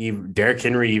 Derrick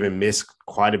Henry even missed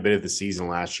quite a bit of the season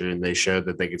last year, and they showed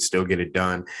that they could still get it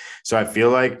done. So I feel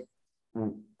like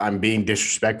I'm being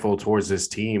disrespectful towards this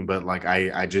team, but like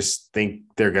I just think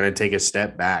they're going to take a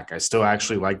step back. I still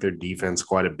actually like their defense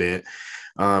quite a bit.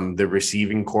 The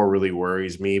receiving core really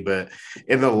worries me, but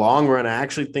in the long run, I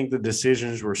actually think the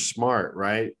decisions were smart,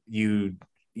 right?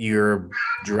 You're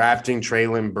drafting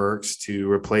Treylon Burks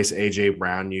to replace AJ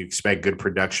Brown. You expect good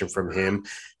production from him,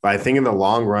 but I think in the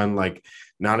long run, like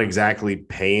not exactly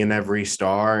paying every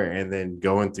star and then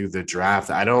going through the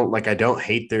draft. I don't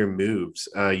hate their moves.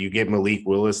 You get Malik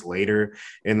Willis later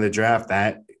in the draft.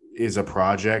 That is a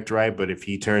project, right? But if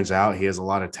he turns out he has a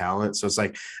lot of talent. So it's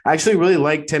like I actually really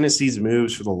like Tennessee's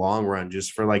moves for the long run.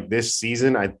 Just for like this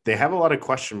season, they have a lot of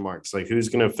question marks. Like who's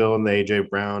gonna fill in the AJ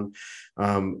Brown,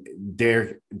 um,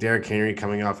 Derrick Henry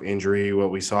coming off injury. What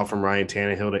we saw from Ryan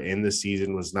Tannehill to end the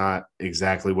season was not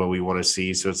exactly what we want to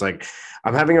see. So it's like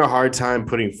I'm having a hard time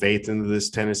putting faith into this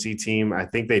Tennessee team. I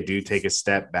think they do take a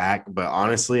step back, but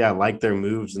honestly, I like their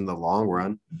moves in the long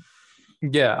run.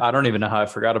 Yeah, I don't even know how I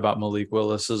forgot about Malik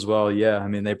Willis as well. Yeah, I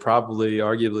mean, they probably,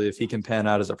 arguably, if he can pan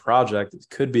out as a project, it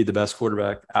could be the best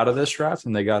quarterback out of this draft,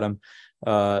 and they got him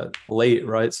late,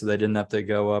 right? So they didn't have to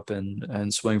go up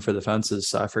and swing for the fences.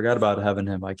 So I forgot about having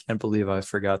him. I can't believe I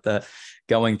forgot that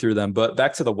going through them. But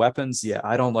back to the weapons, yeah,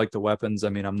 I don't like the weapons. I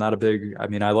mean,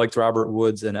 I liked Robert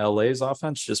Woods in LA's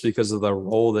offense just because of the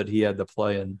role that he had to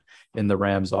play in the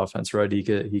Rams offense, right? He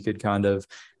could kind of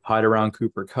hide around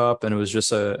Cooper Kupp, and it was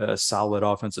just a solid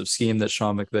offensive scheme that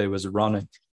Sean McVay was running.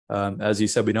 As you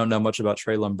said, we don't know much about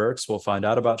Treylon Burks. We'll find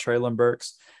out about Treylon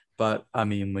Burks. But I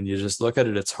mean, when you just look at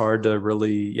it, it's hard to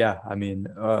really, yeah. I mean,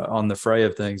 on the fray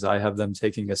of things, I have them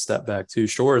taking a step back too.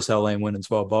 Sure as hell ain't winning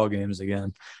 12 ball games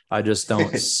again. I just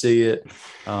don't see it.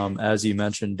 As you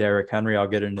mentioned, Derrick Henry, I'll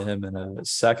get into him in a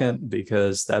second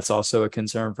because that's also a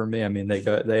concern for me. I mean,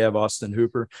 they have Austin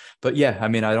Hooper, but yeah, I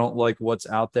mean, I don't like what's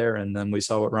out there. And then we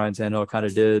saw what Ryan Tannehill kind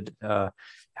of did.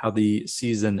 How the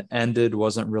season ended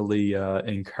wasn't really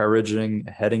encouraging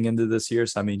heading into this year.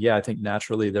 So, I mean, yeah, I think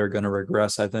naturally they're going to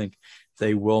regress. I think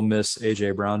they will miss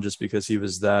AJ Brown just because he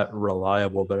was that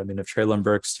reliable. But I mean, if Treylon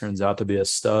Burks turns out to be a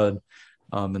stud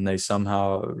and they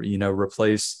somehow,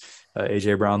 replace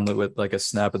AJ Brown with like a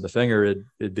snap of the finger,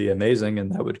 it'd be amazing.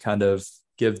 And that would kind of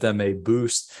give them a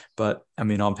boost. But I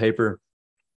mean, on paper,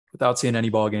 without seeing any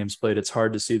ball games played, it's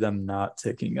hard to see them not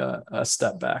taking a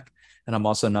step back. And I'm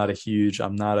also I'm not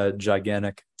a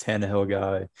gigantic Tannehill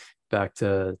guy back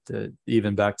to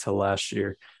last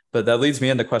year. But that leads me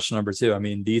into question number two. I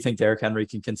mean, do you think Derrick Henry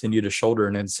can continue to shoulder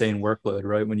an insane workload,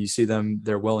 right? When you see them,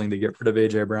 they're willing to get rid of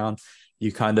AJ Brown.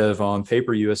 You kind of on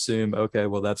paper, you assume, okay,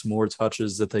 well, that's more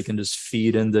touches that they can just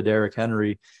feed into Derrick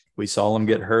Henry. We saw him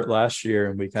get hurt last year,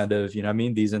 and we kind of,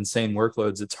 these insane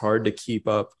workloads, it's hard to keep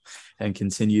up and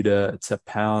continue to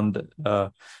pound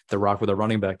the rock with a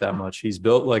running back that much. He's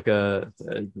built like a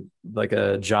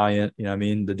giant,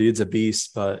 the dude's a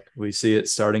beast, but we see it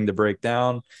starting to break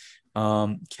down.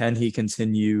 Can he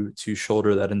continue to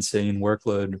shoulder that insane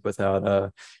workload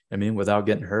without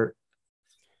getting hurt?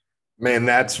 Man,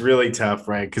 that's really tough,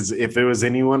 right? Because if it was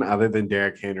anyone other than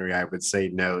Derrick Henry, I would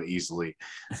say no easily.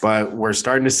 But we're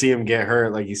starting to see him get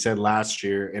hurt, like you said last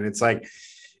year. And it's like,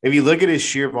 if you look at his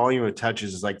sheer volume of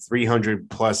touches, it's like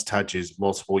 300 plus touches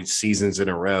multiple seasons in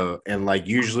a row. And like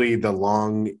usually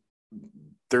throughout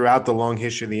the long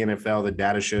history of the NFL, the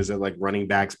data shows that like running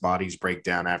backs' bodies break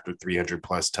down after 300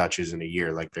 plus touches in a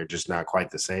year. Like they're just not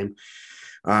quite the same.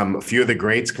 A few of the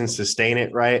greats can sustain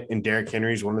it, right? And Derrick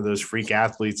Henry is one of those freak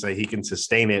athletes that he can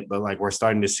sustain it, but like we're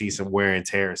starting to see some wear and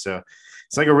tear. So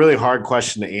it's like a really hard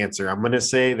question to answer. I'm going to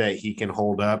say that he can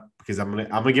hold up because I'm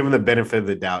gonna give him the benefit of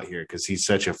the doubt here because he's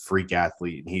such a freak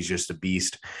athlete and he's just a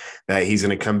beast that he's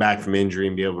going to come back from injury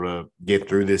and be able to get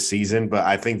through this season. But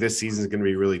I think this season is going to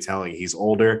be really telling. He's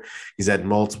older. He's had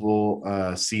multiple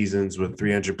seasons with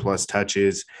 300 plus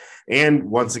touches. And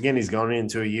once again, he's going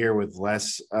into a year with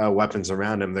less weapons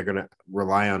around him. They're going to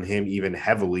rely on him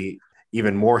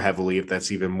even more heavily, if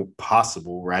that's even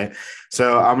possible, right?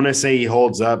 So I'm going to say he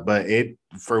holds up, but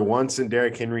for once in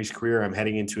Derrick Henry's career, I'm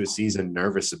heading into a season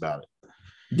nervous about it.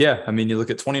 Yeah, I mean, you look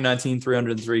at 2019,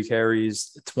 303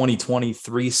 carries, 2020,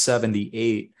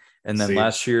 378. And then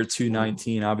last year,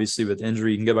 219, obviously with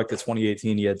injury. You can go back to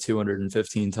 2018, he had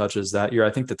 215 touches that year.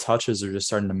 I think the touches are just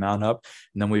starting to mount up.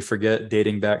 And then we forget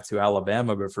dating back to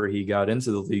Alabama before he got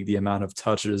into the league, the amount of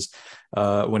touches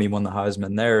when he won the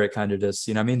Heisman there. It kind of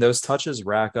just, those touches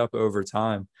rack up over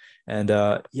time. And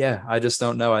I just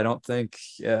don't know. I don't think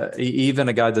even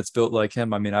a guy that's built like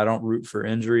him, I mean, I don't root for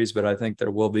injuries, but I think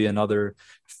there will be another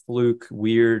fluke,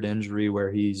 weird injury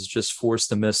where he's just forced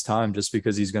to miss time just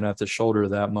because he's going to have to shoulder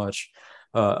that much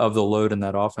of the load in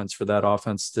that offense for that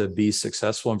offense to be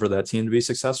successful and for that team to be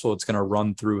successful. It's going to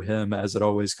run through him as it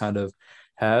always kind of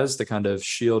has to kind of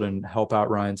shield and help out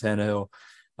Ryan Tannehill.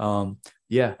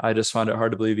 I just find it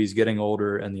hard to believe he's getting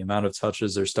older and the amount of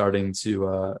touches are starting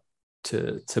to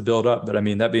to build up. But I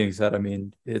mean, that being said, I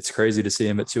mean, it's crazy to see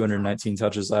him at 219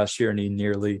 touches last year, and he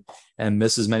nearly and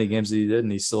missed as many games as he did,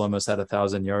 and he still almost had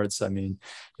 1,000 yards. I mean,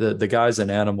 the guy's an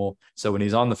animal. So when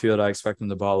he's on the field, I expect him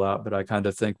to ball out. But I kind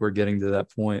of think we're getting to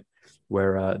that point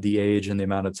where the age and the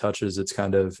amount of touches, it's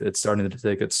starting to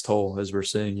take its toll, as we're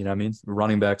seeing. You know what I mean?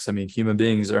 Running backs, I mean, human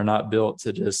beings are not built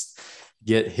to just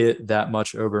get hit that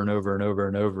much over and over and over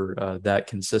and over that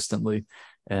consistently.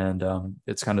 And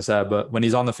it's kind of sad, but when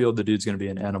he's on the field, the dude's going to be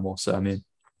an animal. So, I mean,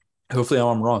 hopefully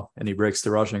I'm wrong and he breaks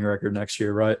the rushing record next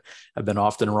year, right? I've been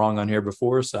often wrong on here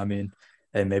before. So, I mean,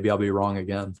 hey, maybe I'll be wrong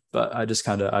again, but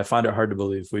I find it hard to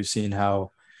believe. We've seen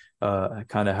how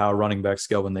running backs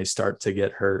go when they start to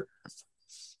get hurt.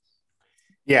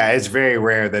 Yeah, it's very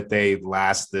rare that they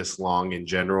last this long in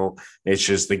general. It's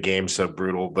just the game's so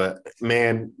brutal. But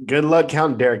man, good luck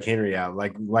counting Derrick Henry out.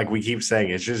 Like we keep saying,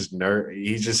 it's just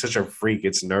he's just such a freak.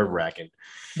 It's nerve-wracking.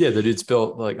 Yeah, the dude's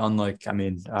built unlike, I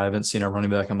mean, I haven't seen a running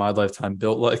back in my lifetime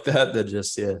built like that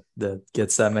that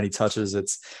gets that many touches.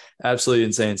 It's absolutely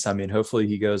insane. So, I mean, hopefully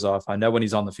he goes off. I know when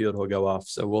he's on the field, he'll go off.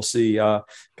 So we'll see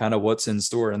kind of what's in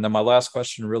store. And then my last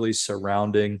question really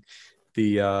surrounding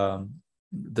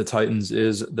the Titans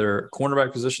is their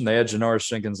cornerback position. They had Janoris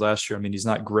Jenkins last year. I mean, he's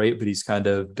not great, but he's kind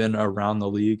of been around the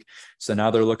league. So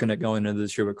now they're looking at going into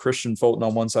this year with Christian Fulton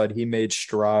on one side. He made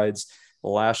strides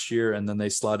last year, and then they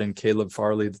slot in Caleb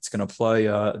Farley that's going to play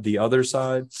the other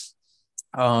side.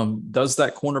 Does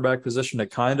that cornerback position,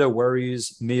 it kind of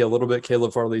worries me a little bit.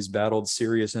 Caleb Farley's battled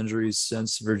serious injuries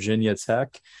since Virginia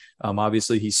Tech.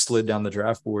 Obviously, he slid down the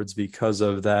draft boards because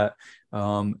of that.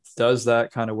 Does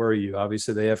that kind of worry you?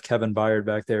 Obviously, they have Kevin Byard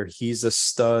back there. He's a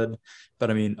stud.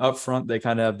 But, I mean, up front, they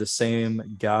kind of have the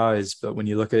same guys. But when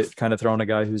you look at kind of throwing a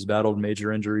guy who's battled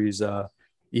major injuries,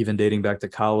 even dating back to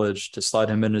college, to slide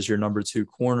him in as your number 2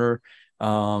 corner,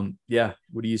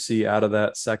 what do you see out of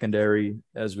that secondary?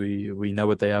 As we know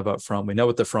what they have up front. We know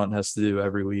what the front has to do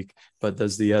every week. But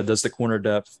does the corner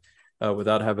depth,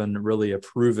 without having really a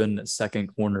proven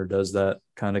second corner, does that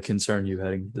kind of concern you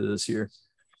heading into this year?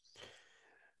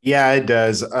 Yeah, it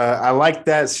does. I like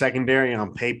that secondary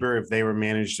on paper if they were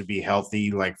managed to be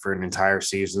healthy like for an entire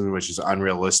season, which is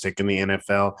unrealistic in the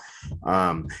NFL.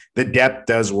 The depth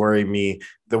does worry me.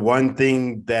 The one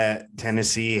thing that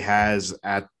Tennessee has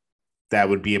that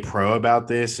would be a pro about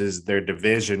this is their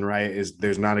division, right? Is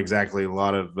there's not exactly a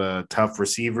lot of tough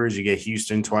receivers. You get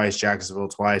Houston twice, Jacksonville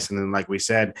twice, and then like we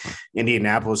said,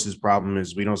 Indianapolis's problem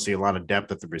is we don't see a lot of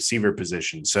depth at the receiver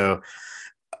position. So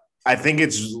I think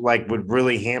it's like would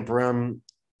really hamper them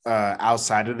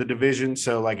outside of the division.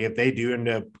 So like if they do end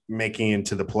up making it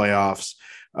into the playoffs,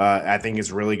 I think it's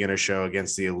really going to show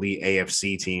against the elite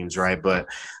AFC teams, right? But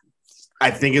I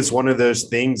think it's one of those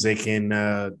things they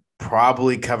can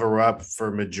probably cover up for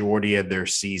majority of their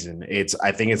season.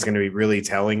 I think it's going to be really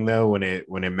telling though when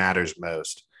it matters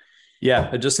most.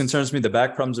 Yeah, it just concerns me. The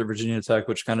back problems at Virginia Tech,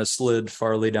 which kind of slid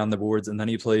Farley down the boards, and then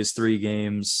he plays 3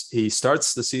 games. He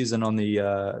starts the season on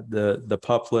the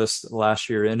PUP list last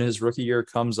year. In his rookie year,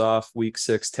 comes off week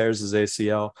 6, tears his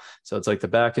ACL. So it's like the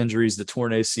back injuries, the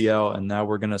torn ACL, and now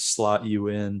we're going to slot you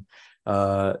in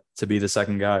to be the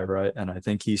second guy, right? And I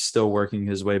think he's still working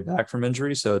his way back from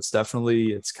injury. So it's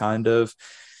dicey,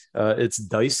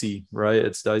 right?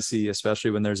 It's dicey,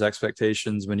 especially when there's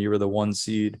expectations when you were the 1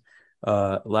 seed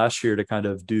last year to kind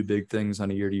of do big things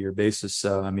on a year-to-year basis.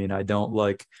 So, I mean, I don't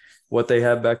like what they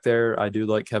have back there. I do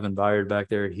like Kevin Byard back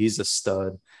there. He's a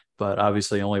stud, but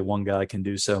obviously only one guy can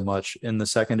do so much in the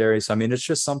secondary. So, I mean, it's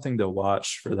just something to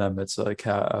watch for them. It's like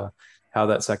how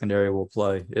that secondary will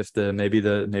play. If maybe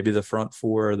the front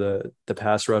 4, the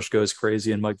pass rush goes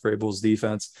crazy in Mike Vrabel's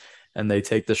defense, and they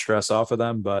take the stress off of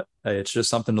them. But hey, it's just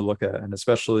something to look at. And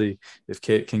especially if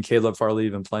can Caleb Farley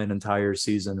even play an entire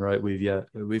season, right?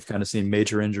 We've kind of seen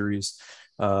major injuries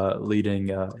leading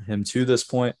him to this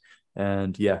point.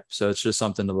 And yeah, so it's just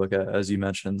something to look at. As you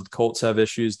mentioned, Colts have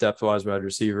issues depth-wise, wide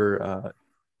receiver.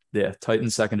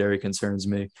 Titans secondary concerns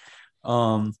me.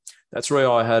 That's really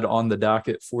all I had on the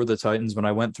docket for the Titans. When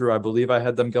I went through, I believe I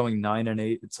had them going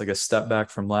 9-8. It's like a step back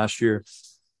from last year.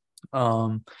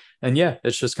 And yeah,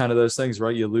 it's just kind of those things,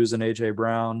 right? You lose an AJ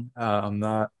Brown.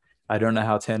 I don't know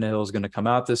how Tannehill is going to come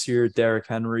out this year. Derrick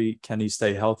Henry, can he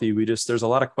stay healthy? There's a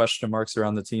lot of question marks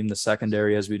around the team. The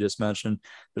secondary, as we just mentioned,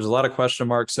 there's a lot of question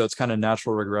marks. So it's kind of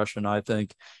natural regression, I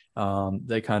think.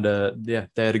 They had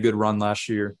a good run last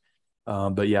year.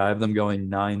 But yeah, I have them going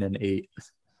 9-8.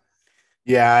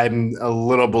 Yeah, I'm a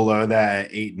little below that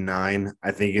at 8 and 9.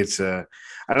 I think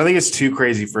I don't think it's too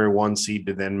crazy for a 1 seed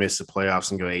to then miss the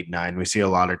playoffs and go 8-9. We see a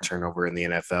lot of turnover in the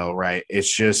NFL, right?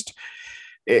 It's just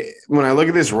When I look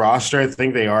at this roster, I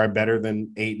think they are better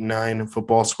than 8 and 9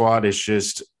 football squad. It's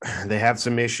just they have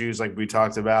some issues like we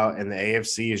talked about, and the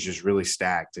AFC is just really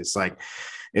stacked. It's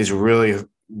really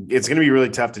it's going to be really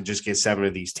tough to just get 7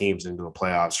 of these teams into the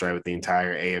playoffs, right? With the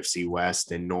entire AFC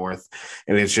West and North,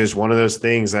 and it's just one of those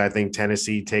things that I think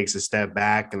Tennessee takes a step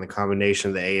back, and the combination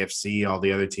of the AFC, all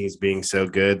the other teams being so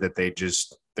good that they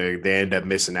end up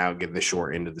missing out, getting the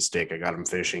short end of the stick. I got them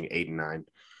finishing 8 and 9.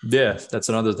 Yeah, that's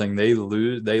another thing. They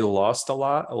lost a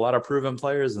lot of proven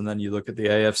players, and then you look at the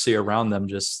AFC around them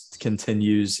just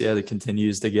continues. Yeah, it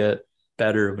continues to get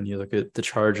better. When you look at the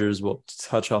Chargers, we'll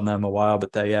touch on them a while,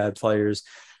 but they add players.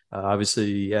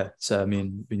 Obviously, yeah. So I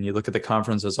mean, when you look at the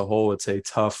conference as a whole, it's a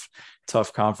tough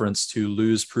conference to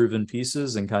lose proven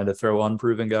pieces and kind of throw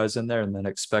unproven guys in there, and then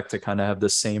expect to kind of have the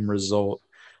same result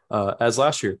as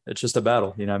last year. It's just a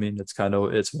battle. You know what I mean?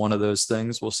 It's one of those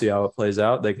things. We'll see how it plays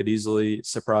out. They could easily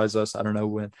surprise us. I don't know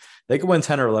when they could win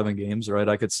 10 or 11 games, right?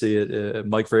 I could see it.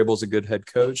 Mike Vrabel's a good head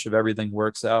coach if everything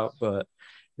works out, but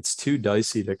it's too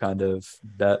dicey to kind of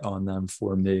bet on them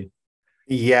for me.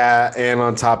 Yeah, and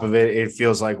on top of it, it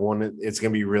feels like it's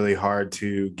going to be really hard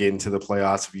to get into the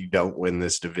playoffs if you don't win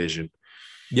this division.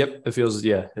 Yep, it feels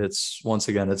it's once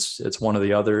again it's one or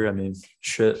the other. I mean,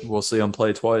 shit, we'll see them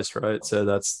play twice, right? So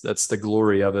that's the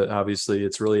glory of it. Obviously,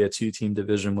 it's really a 2-team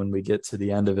division when we get to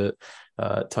the end of it.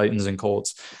 Titans and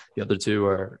Colts. The other two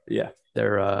are they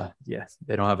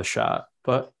don't have a shot.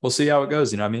 But we'll see how it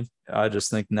goes. You know what I mean? I just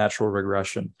think natural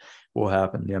regression will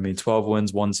happen. You know, I mean, 12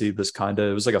 wins, 1 seed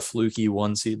it was like a fluky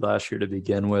 1 seed last year to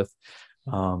begin with.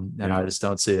 And I just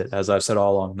don't see it. As I've said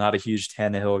all along, not a huge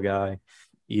Tannehill guy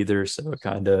either. So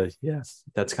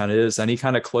that's kind of is. Any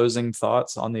kind of closing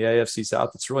thoughts on the AFC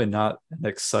South? It's really not an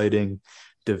exciting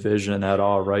division at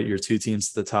all, right? Your 2 teams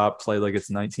at the top play like it's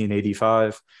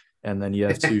 1985, and then you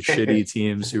have 2 shitty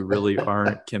teams who really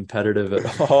aren't competitive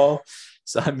at all.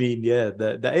 So I mean, yeah,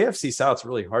 the AFC South's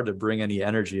really hard to bring any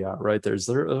energy out, right? There's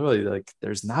literally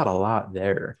there's not a lot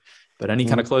there. But any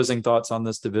kind of closing thoughts on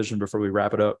this division before we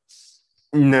wrap it up?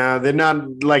 No, they're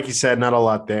not, like you said, not a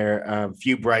lot there. A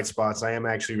few bright spots. I am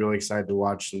actually really excited to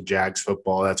watch some Jags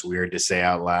football. That's weird to say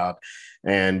out loud.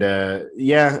 And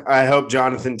I hope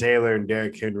Jonathan Taylor and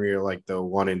Derrick Henry are like the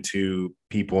 1 and 2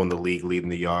 people in the league leading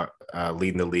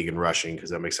the league in rushing,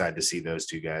 because I'm excited to see those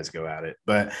 2 guys go at it.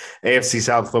 But AFC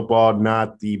South football,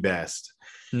 not the best.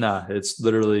 Nah, it's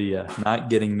literally not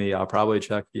getting me. I'll probably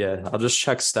check. Yeah, I'll just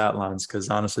check stat lines, because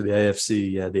honestly, the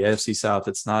AFC South,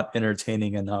 it's not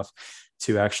entertaining enough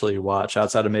to actually watch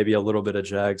outside of maybe a little bit of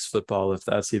Jags football, if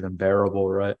that's even bearable,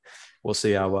 right? We'll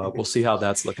see how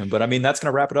that's looking. But I mean, that's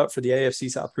going to wrap it up for the AFC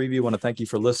South preview. I want to thank you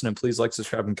for listening. Please like,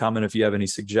 subscribe, and comment if you have any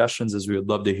suggestions, as we would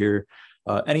love to hear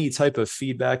any type of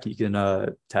feedback. You can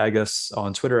tag us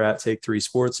on Twitter at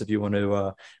Take3Sports if you want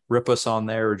to rip us on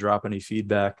there or drop any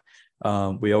feedback.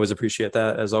 We always appreciate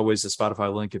that. As always, the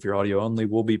Spotify link, if you're audio only,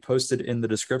 will be posted in the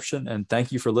description. And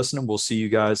thank you for listening. We'll see you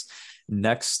guys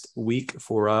next week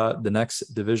for the next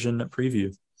division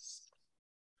preview.